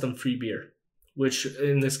offers them free beer. Which,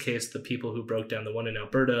 in this case, the people who broke down the one in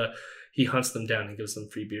Alberta, he hunts them down and gives them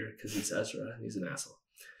free beer because he's Ezra and he's an asshole.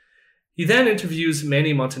 He then interviews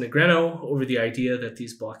Manny Montenegrino over the idea that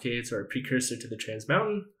these blockades are a precursor to the Trans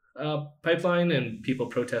Mountain Pipeline and people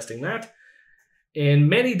protesting that. And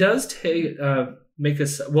Manny does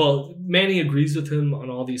Manny agrees with him on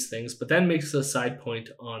all these things, but then makes a side point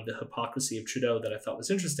on the hypocrisy of Trudeau that I thought was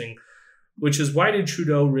interesting, which is, why did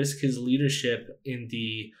Trudeau risk his leadership in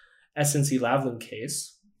the SNC-Lavalin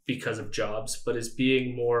case because of jobs, but is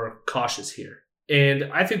being more cautious here? And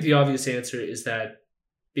I think the obvious answer is that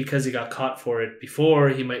because he got caught for it before,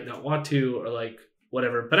 he might not want to, or like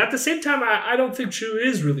whatever. But at the same time, I don't think Drew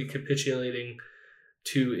is really capitulating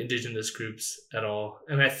to Indigenous groups at all.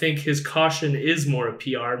 And I think his caution is more a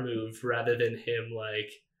PR move rather than him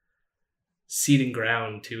like ceding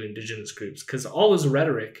ground to Indigenous groups, because all his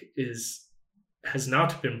rhetoric has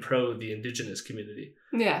not been pro the Indigenous community.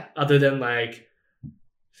 Yeah. Other than like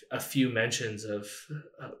a few mentions of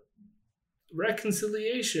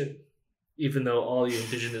reconciliation, even though all the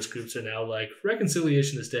Indigenous groups are now like,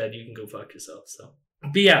 reconciliation is dead, you can go fuck yourself. So,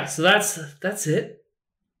 but yeah, so that's it.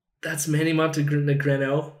 That's Manny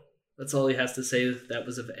Montenegrino. That's all he has to say that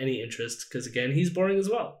was of any interest, because again, he's boring as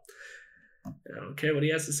well. I don't care what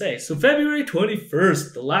he has to say. So February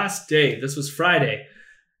 21st, the last day. This was Friday.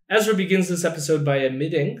 Ezra begins this episode by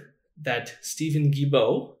admitting that Stephen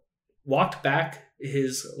Guilbeault walked back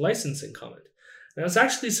his licensing comment. And I was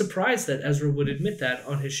actually surprised that Ezra would admit that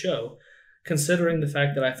on his show, considering the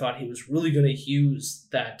fact that I thought he was really going to use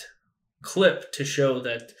that clip to show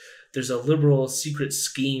that there's a liberal secret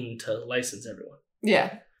scheme to license everyone.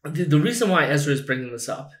 Yeah. The reason why Ezra is bringing this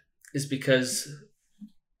up is because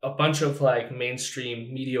a bunch of like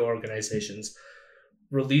mainstream media organizations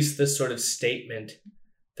released this sort of statement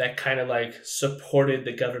that kind of like supported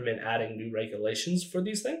the government adding new regulations for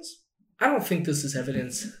these things. I don't think this is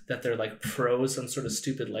evidence that they're like pro some sort of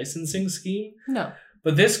stupid licensing scheme. No.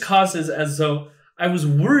 But this causes, as though I was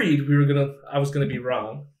worried I was gonna be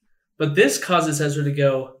wrong. But this causes Ezra to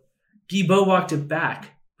go, Guilbeault walked it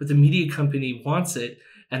back, but the media company wants it,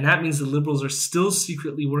 and that means the liberals are still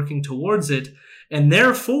secretly working towards it, and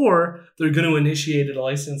therefore they're going to initiate a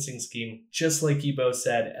licensing scheme, just like Guilbeault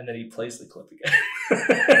said, and then he plays the clip again.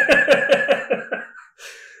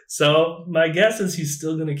 So my guess is he's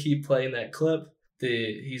still going to keep playing that clip.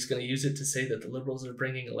 He's going to use it to say that the liberals are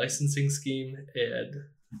bringing a licensing scheme, and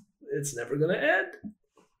it's never going to end.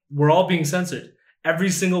 We're all being censored.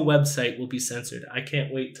 Every single website will be censored. I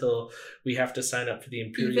can't wait till we have to sign up for the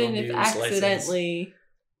Imperial News license. Even if accidentally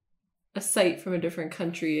a site from a different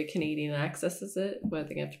country, a Canadian accesses it, but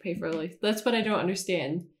they have to pay for a license. That's what I don't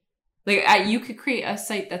understand. Like, you could create a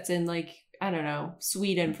site that's in, like, I don't know,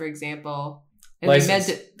 Sweden, for example. And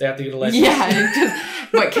license. They have to get a license. Yeah,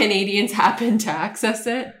 but Canadians happen to access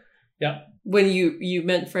it. Yeah. When you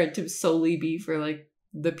meant for it to solely be for, like,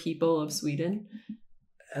 the people of Sweden.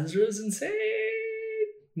 Ezra's insane.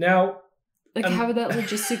 Now, like, how would that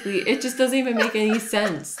logistically? It just doesn't even make any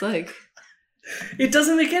sense. Like, it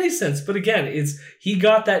doesn't make any sense. But again, he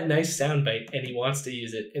got that nice soundbite and he wants to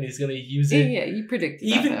use it, and he's going to use it. Yeah, you predicted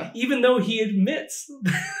even though he admits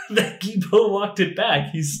that Guilbeault walked it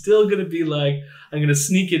back, he's still going to be like, I'm going to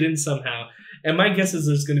sneak it in somehow. And my guess is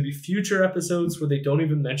there's going to be future episodes where they don't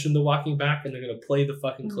even mention the walking back, and they're going to play the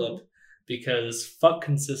fucking clip because fuck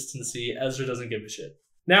consistency. Ezra doesn't give a shit.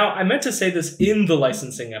 Now, I meant to say this in the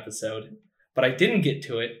licensing episode, but I didn't get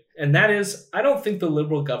to it. And that is, I don't think the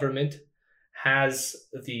Liberal government has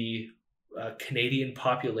the Canadian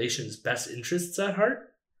population's best interests at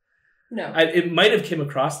heart. No. It might have came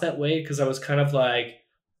across that way because I was kind of like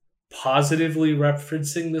positively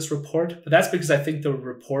referencing this report. But that's because I think the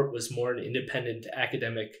report was more an independent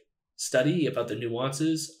academic study about the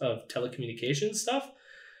nuances of telecommunications stuff.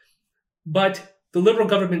 But the Liberal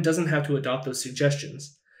government doesn't have to adopt those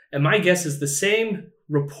suggestions. And my guess is the same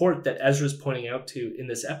report that Ezra's pointing out to in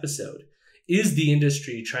this episode is the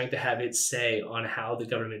industry trying to have its say on how the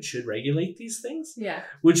government should regulate these things. Yeah.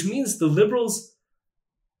 Which means the Liberals,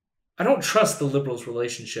 I don't trust the Liberals'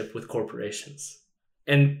 relationship with corporations.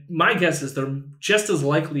 And my guess is they're just as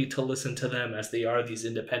likely to listen to them as they are these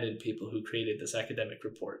independent people who created this academic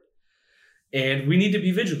report. And we need to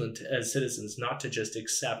be vigilant as citizens, not to just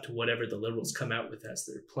accept whatever the Liberals come out with as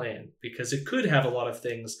their plan, because it could have a lot of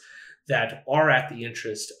things that are at the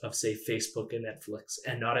interest of, say, Facebook and Netflix,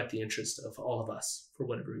 and not at the interest of all of us for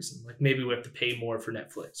whatever reason. Like maybe we have to pay more for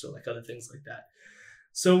Netflix or like other things like that.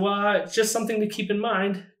 So just something to keep in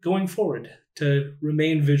mind going forward, to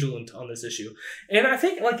remain vigilant on this issue. And I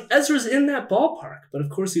think like Ezra's in that ballpark, but of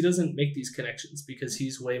course he doesn't make these connections because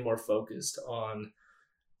he's way more focused on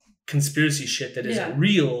conspiracy shit that isn't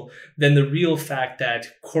real than the real fact that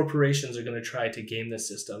corporations are going to try to game the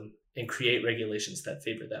system and create regulations that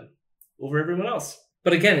favor them over everyone else.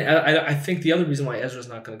 But again, I think the other reason why Ezra's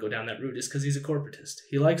not going to go down that route is because he's a corporatist.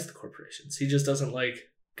 He likes the corporations. He just doesn't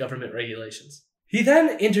like government regulations. He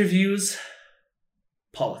then interviews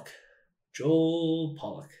Joel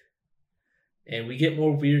Pollack. And we get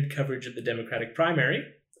more weird coverage of the Democratic primary.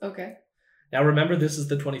 Okay. Now remember, this is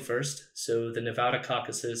the 21st, so the Nevada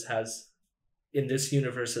caucuses in this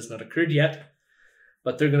universe has not occurred yet.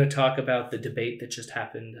 but they're going to talk about the debate that just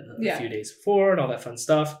happened a Yeah. few days before and all that fun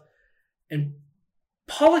stuff. And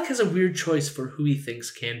Pollock has a weird choice for who he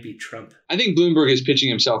thinks can beat Trump. I think Bloomberg is pitching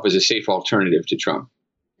himself as a safe alternative to Trump.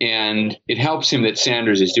 And it helps him that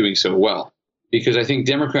Sanders is doing so well, because I think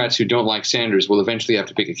Democrats who don't like Sanders will eventually have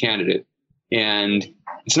to pick a candidate. And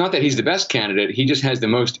it's not that he's the best candidate. He just has the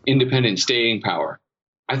most independent staying power.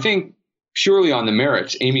 I think purely on the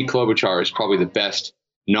merits, Amy Klobuchar is probably the best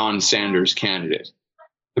non-Sanders candidate.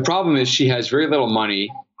 The problem is she has very little money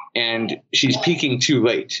and she's peaking too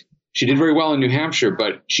late. She did very well in New Hampshire,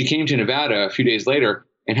 but she came to Nevada a few days later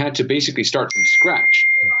and had to basically start from scratch.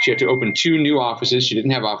 She had to open 2 new offices. She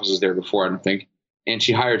didn't have offices there before, I don't think. And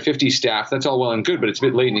she hired 50 staff. That's all well and good, but it's a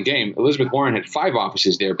bit late in the game. Elizabeth Warren had 5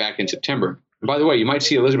 offices there back in September. And by the way, you might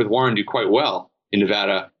see Elizabeth Warren do quite well in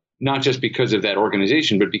Nevada, not just because of that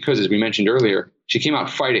organization, but because, as we mentioned earlier, she came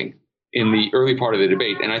out fighting in the early part of the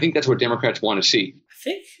debate. And I think that's what Democrats want to see. I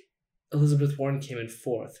think Elizabeth Warren came in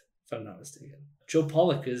 4th, if I'm not mistaken. Joe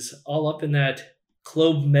Pollock is all up in that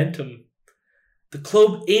Klobumentum.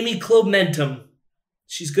 The Amy Klobumentum.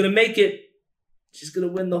 She's going to make it. She's going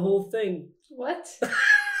to win the whole thing. What?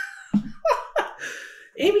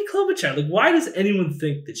 Amy Klobuchar. Like, why does anyone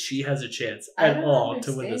think that she has a chance at all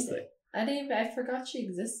to win this thing? I forgot she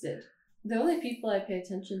existed. The only people I pay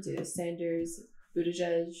attention to is Sanders,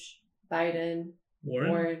 Buttigieg, Biden,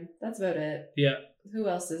 Warren. That's about it. Yeah. Who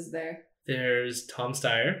else is there? There's Tom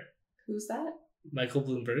Steyer. Who's that? Michael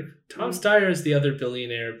Bloomberg. Tom Steyer is the other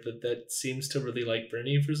billionaire, but that seems to really like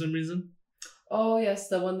Bernie for some reason. Oh, yes,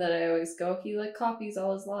 the one that I always go, he copies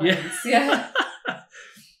all his lines. Yeah.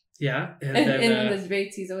 Yeah. And then, then, in the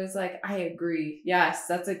debates, he's always like, I agree. Yes,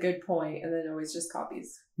 that's a good point. And then always just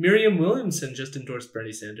copies. Miriam Williamson just endorsed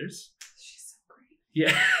Bernie Sanders. She's so great.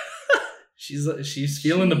 Yeah. she's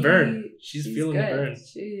feeling the burn. She's feeling good. the burn.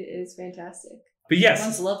 She is fantastic. But yes. She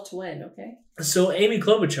wants love to win, okay? So Amy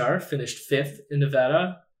Klobuchar finished 5th in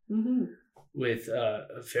Nevada with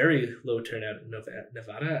a very low turnout in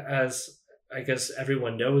Nevada. As I guess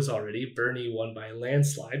everyone knows already, Bernie won by a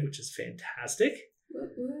landslide, which is fantastic.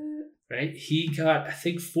 Right? He got, I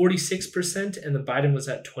think, 46%, and then Biden was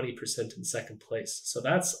at 20% in second place. So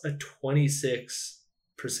that's a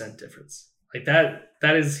 26% difference. Like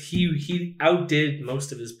that is, he outdid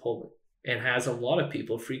most of his polling and has a lot of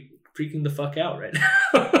people freaking the fuck out right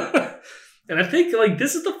now. And I think like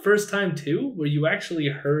this is the first time too where you actually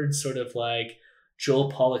heard sort of like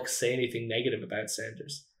Joel Pollak say anything negative about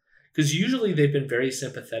Sanders. Because usually they've been very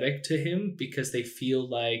sympathetic to him because they feel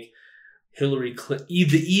like Hillary Clinton,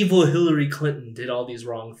 the evil Hillary Clinton, did all these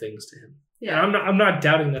wrong things to him. Yeah, and I'm not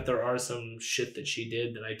doubting that there are some shit that she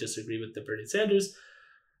did that I disagree with the Bernie Sanders,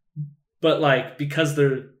 but like because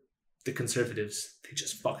they're the conservatives, they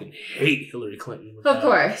just fucking hate Hillary Clinton with of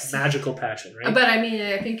course magical passion, right? But I mean,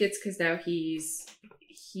 I think it's because now he's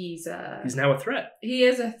now a threat. He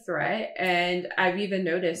is a threat, and I've even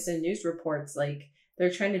noticed in news reports like they're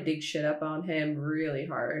trying to dig shit up on him really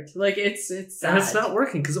hard. Like it's sad. And it's not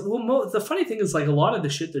working because the funny thing is like a lot of the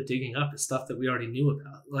shit they're digging up is stuff that we already knew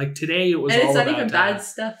about. Like today it was, and it's not even bad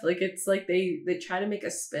stuff. Like it's like they try to make a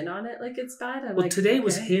spin on it like it's bad. I'm like, today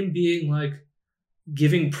was him being like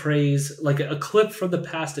giving praise, like a clip from the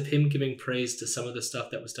past of him giving praise to some of the stuff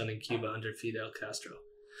that was done in Cuba under Fidel Castro,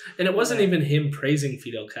 and it wasn't even him praising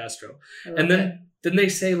Fidel Castro. And then they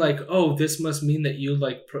say like, oh, this must mean that you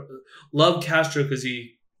like love Castro because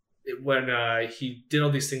when he did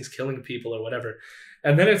all these things killing people or whatever.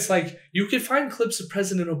 And then it's like, you can find clips of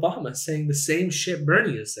President Obama saying the same shit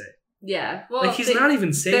Bernie is saying. Yeah. Well, like he's not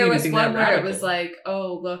even saying anything that radical. There was one where it was like,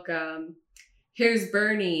 oh, look, here's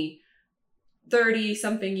Bernie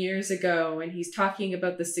 30-something years ago, and he's talking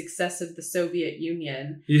about the success of the Soviet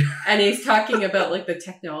Union. Yeah. And he's talking about like the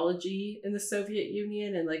technology in the Soviet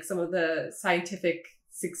Union and like some of the scientific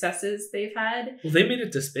successes they've had. Well, they made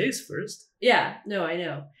it to space first. Yeah, no, I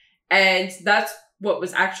know. And that's what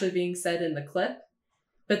was actually being said in the clip.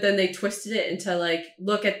 But then they twisted it into like,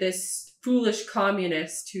 look at this foolish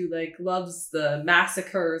communist who like loves the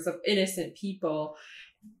massacres of innocent people.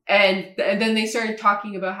 And then they started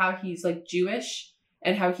talking about how he's like Jewish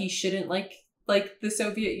and how he shouldn't like the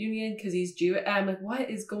Soviet Union because he's Jewish. And I'm like, what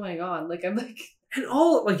is going on? Like, I'm like, and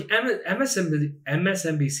all like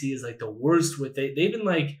MSNBC is like the worst with they've been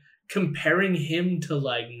like comparing him to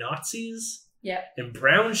like Nazis, and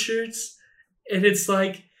brown shirts, and it's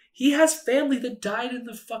like he has family that died in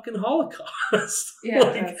the fucking Holocaust. Yeah,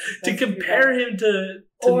 like, to compare him to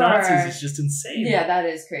Nazis is just insane. Yeah, that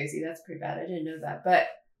is crazy. That's pretty bad. I didn't know that, but.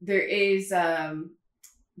 There is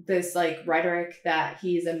this like rhetoric that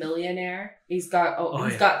he's a millionaire. He's got 3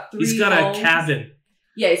 He's got homes. a cabin.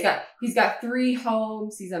 Yeah, he's got 3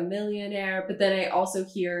 homes. He's a millionaire. But then I also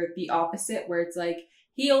hear the opposite, where it's like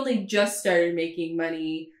he only just started making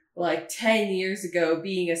money like 10 years ago,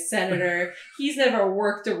 being a senator. He's never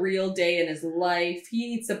worked a real day in his life.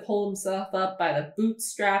 He needs to pull himself up by the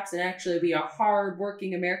bootstraps and actually be a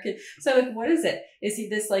hard-working American. So like, what is it? Is he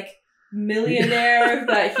this like millionaire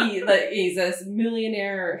that he's a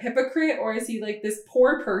millionaire hypocrite, or is he like this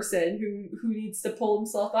poor person who needs to pull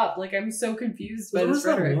himself up? Like, I'm so confused by this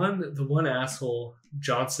rhetoric. The one asshole,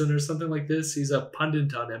 Johnson or something like this. He's a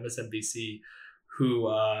pundit on MSNBC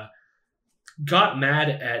who got mad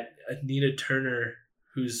at Nina Turner,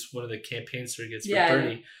 who's one of the campaign surrogates for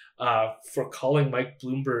Bernie, for calling Mike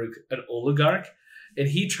Bloomberg an oligarch. And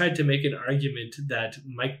he tried to make an argument that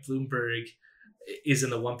Mike Bloomberg is in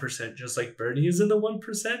the 1%, just like Bernie is in the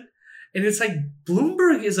 1%. And it's like,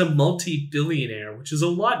 Bloomberg is a multi-billionaire, which is a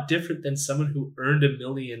lot different than someone who earned $1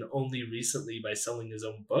 million only recently by selling his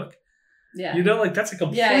own book. Yeah. You know, like, that's a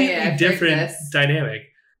completely different dynamic.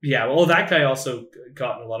 Yeah, well, that guy also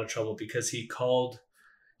got in a lot of trouble because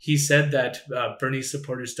he said that Bernie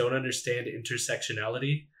supporters don't understand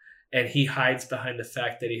intersectionality, and he hides behind the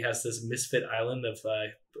fact that he has this misfit island of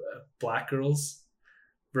black girls,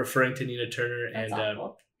 referring to Nina Turner. That's and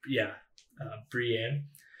Brienne.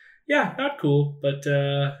 Yeah, not cool, but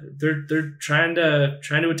they're trying to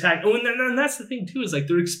attack. Oh, and that's the thing too, is like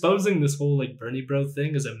they're exposing this whole like Bernie bro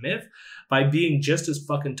thing as a myth by being just as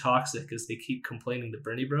fucking toxic as they keep complaining the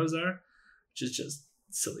Bernie bros are, which is just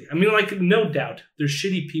silly. I mean, like, no doubt there's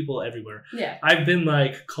shitty people everywhere. Yeah, I've been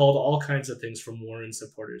like called all kinds of things from Warren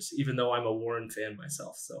supporters, even though I'm a Warren fan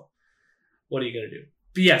myself. So what are you gonna do?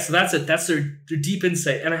 But yeah, so that's it. That's their deep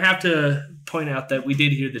insight, and I have to point out that we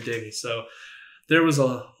did hear the ding. So there was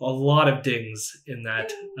a lot of dings in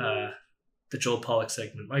that the Joel Pollak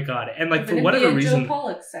segment. My God, and like for whatever reason,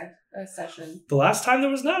 Joel Pollak session. The last time there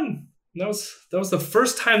was none. That was the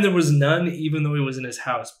first time there was none, even though he was in his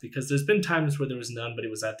house. Because there's been times where there was none, but it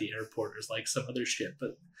was at the airport or like some other shit.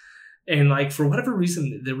 And like for whatever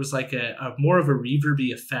reason, there was like a more of a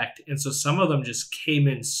reverby effect, and so some of them just came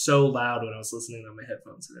in so loud when I was listening on my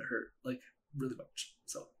headphones, and it hurt like really much.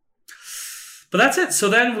 So. But that's it. So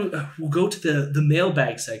then we'll go to the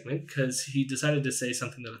mailbag segment, because he decided to say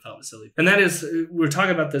something that I thought was silly. And that is, we're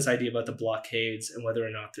talking about this idea about the blockades and whether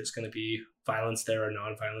or not there's going to be violence there or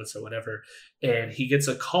non-violence or whatever. And he gets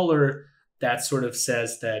a caller that sort of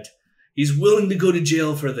says that he's willing to go to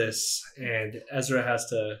jail for this. And Ezra has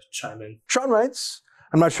to chime in. Sean writes,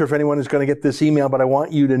 I'm not sure if anyone is going to get this email, but I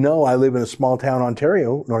want you to know I live in a small town,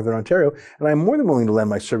 Ontario, Northern Ontario, and I'm more than willing to lend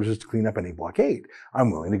my services to clean up any blockade.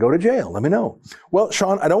 I'm willing to go to jail. Let me know. Well,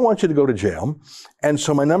 Sean, I don't want you to go to jail. And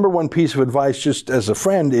so my number one piece of advice, just as a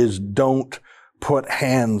friend, is don't put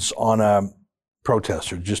hands on a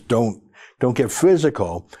protester. Just don't get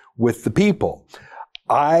physical with the people.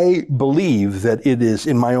 I believe that it is,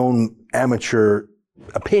 in my own amateur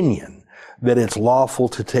opinion, that it's lawful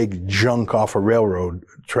to take junk off a railroad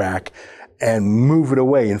track and move it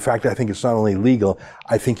away. In fact, I think it's not only legal,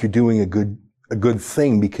 I think you're doing a good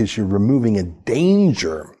thing because you're removing a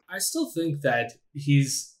danger. I still think that you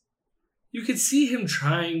could see him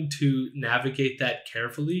trying to navigate that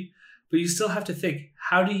carefully, but you still have to think,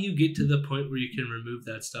 how do you get to the point where you can remove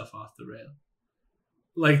that stuff off the rail?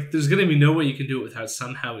 Like, there's going to be no way you can do it without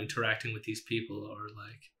somehow interacting with these people or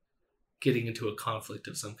like getting into a conflict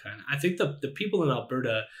of some kind. I think the people in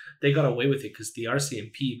Alberta, they got away with it because the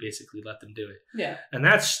RCMP basically let them do it. Yeah. And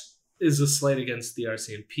that is a slight against the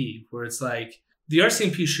RCMP, where it's like, the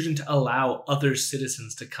RCMP shouldn't allow other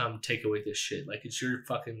citizens to come take away this shit. Like, it's your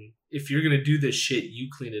fucking, if you're going to do this shit, you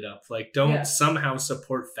clean it up. Like, don't somehow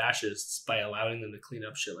support fascists by allowing them to clean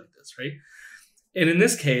up shit like this, right? And in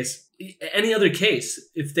this case, any other case,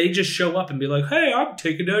 if they just show up and be like, hey, I'm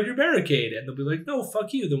taking down your barricade, and they'll be like, no,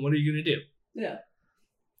 fuck you, then what are you going to do? Yeah.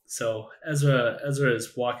 So Ezra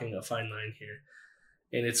is walking a fine line here.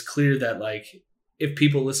 And it's clear that, like, if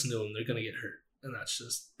people listen to him, they're going to get hurt. And that's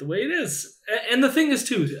just the way it is. And the thing is,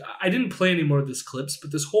 too, I didn't play any more of these clips,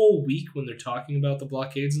 but this whole week when they're talking about the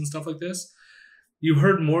blockades and stuff like this, you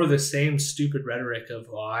heard more of the same stupid rhetoric of,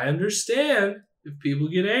 well, I understand. If people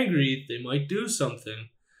get angry, they might do something,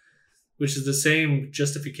 which is the same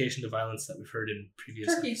justification to violence that we've heard in previous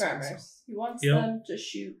turkey episodes. Farmers. He wants them to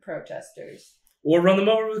shoot protesters. Or run them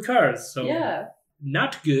over with cars. So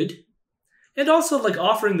not good. And also, like,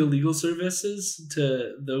 offering the legal services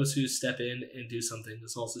to those who step in and do something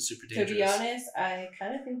is also super dangerous. To be honest, I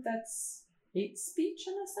kind of think that's hate speech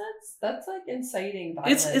in a sense. That's like inciting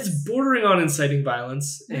violence. It's bordering on inciting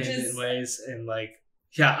violence in ways, and like,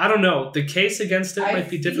 yeah, I don't know. The case against it might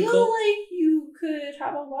be difficult. I feel like you could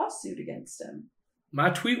have a lawsuit against him. my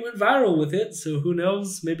tweet went viral with it, so who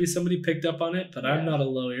knows? Maybe somebody picked up on it, but I'm not a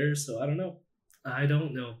lawyer, so I don't know. I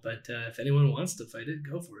don't know, but if anyone wants to fight it,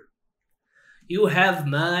 go for it. You have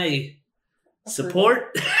my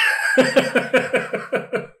support.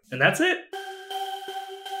 And that's it.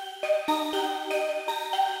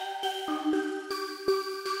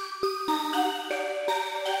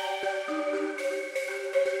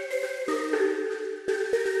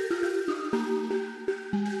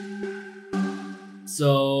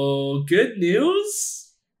 So, good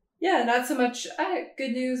news? Yeah, not so much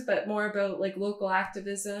good news, but more about like local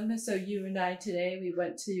activism. So you and I today, we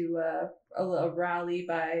went to a rally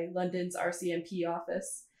by London's RCMP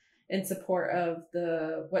office in support of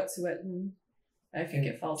the Wet'suwet'en. I think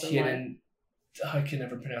it falls in line. I can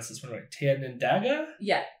never pronounce this one right. Tianandaga?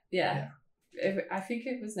 Yeah. I think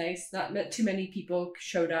it was nice. Not too many people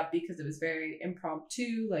showed up because it was very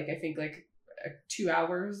impromptu. Like I think 2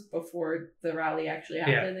 hours before the rally actually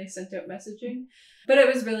happened, they sent out messaging. But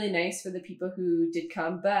it was really nice for the people who did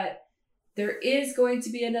come. But there is going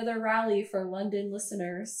to be another rally for London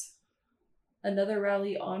listeners. Another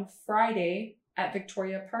rally on Friday at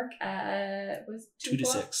Victoria Park at 2 to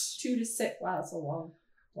 6. 2 to 6. Wow, that's a long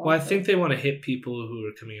well, I think they want to hit people who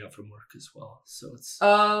are coming out from work as well. So it's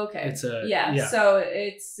okay. It's so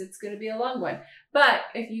it's going to be a long one. But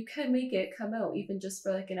if you can make it, come out even just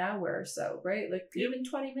for like an hour or so, right? Like even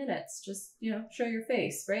 20 minutes, just show your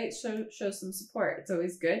face, right? Show some support. It's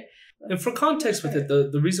always good. And for context with it,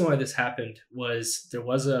 the reason why this happened was there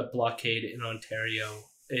was a blockade in Ontario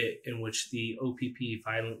in which the OPP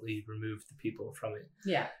violently removed the people from it.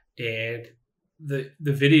 Yeah. And the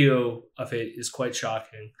video of it is quite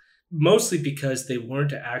shocking, mostly because they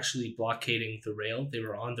weren't actually blockading the rail. They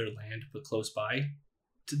were on their land, but close by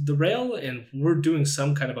to the rail, and we're doing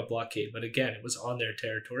some kind of a blockade. But again, it was on their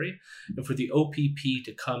territory. And for the OPP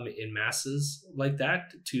to come in masses like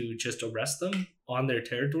that to just arrest them on their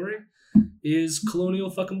territory is colonial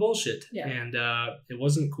fucking bullshit. Yeah. And it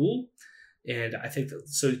wasn't cool. And I think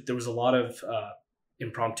so there was a lot of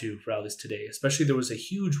impromptu rallies today, especially there was a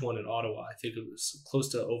huge one in Ottawa. I think it was close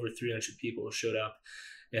to over 300 people showed up,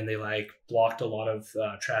 and they blocked a lot of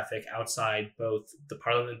traffic outside both the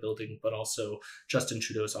Parliament building, but also Justin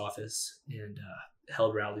Trudeau's office, and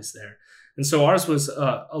held rallies there. And so ours was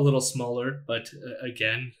a little smaller, but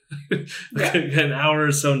again, an hour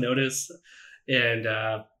or so notice. And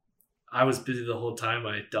I was busy the whole time.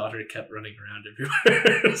 My daughter kept running around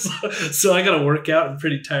everywhere. so I got to work out. I'm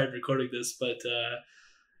pretty tired recording this, but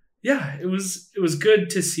it was good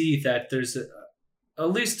to see that there's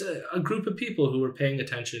at least a group of people who were paying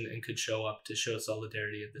attention and could show up to show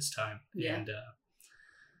solidarity at this time. Yeah. And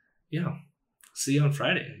see you on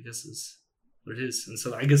Friday, I guess is what it is. And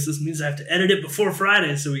so I guess this means I have to edit it before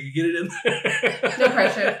Friday so we can get it in there. No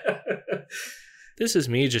pressure. This is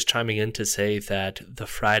me just chiming in to say that the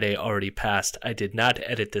Friday already passed. I did not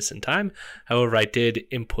edit this in time. However, I did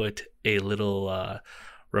input a little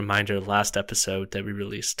reminder last episode that we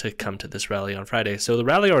released to come to this rally on Friday. So the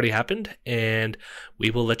rally already happened, and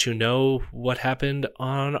we will let you know what happened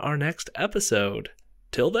on our next episode.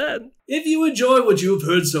 Till then, if you enjoy what you have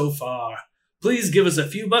heard so far, please give us a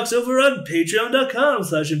few bucks over on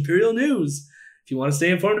patreon.com/Imperial News. If you want to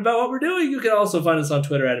stay informed about what we're doing, you can also find us on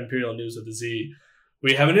Twitter at Imperial News with a Z.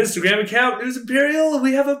 We have an Instagram account, News Imperial.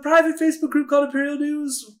 We have a private Facebook group called Imperial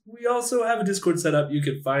News. We also have a Discord set up. You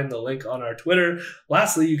can find the link on our Twitter.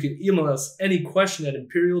 Lastly, you can email us any question at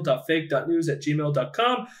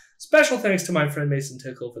imperial.fake.news@gmail.com. Special thanks to my friend Mason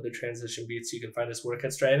Tickle for the transition beats. You can find his work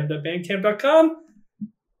at striatum.bandcamp.com.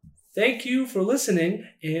 Thank you for listening,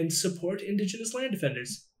 and support Indigenous land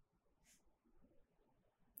defenders.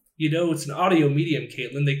 It's an audio medium,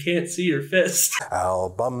 Caitlin. They can't see your fist.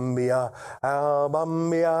 Albumbia,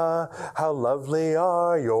 Albumbia, how lovely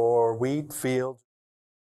are your wheat fields.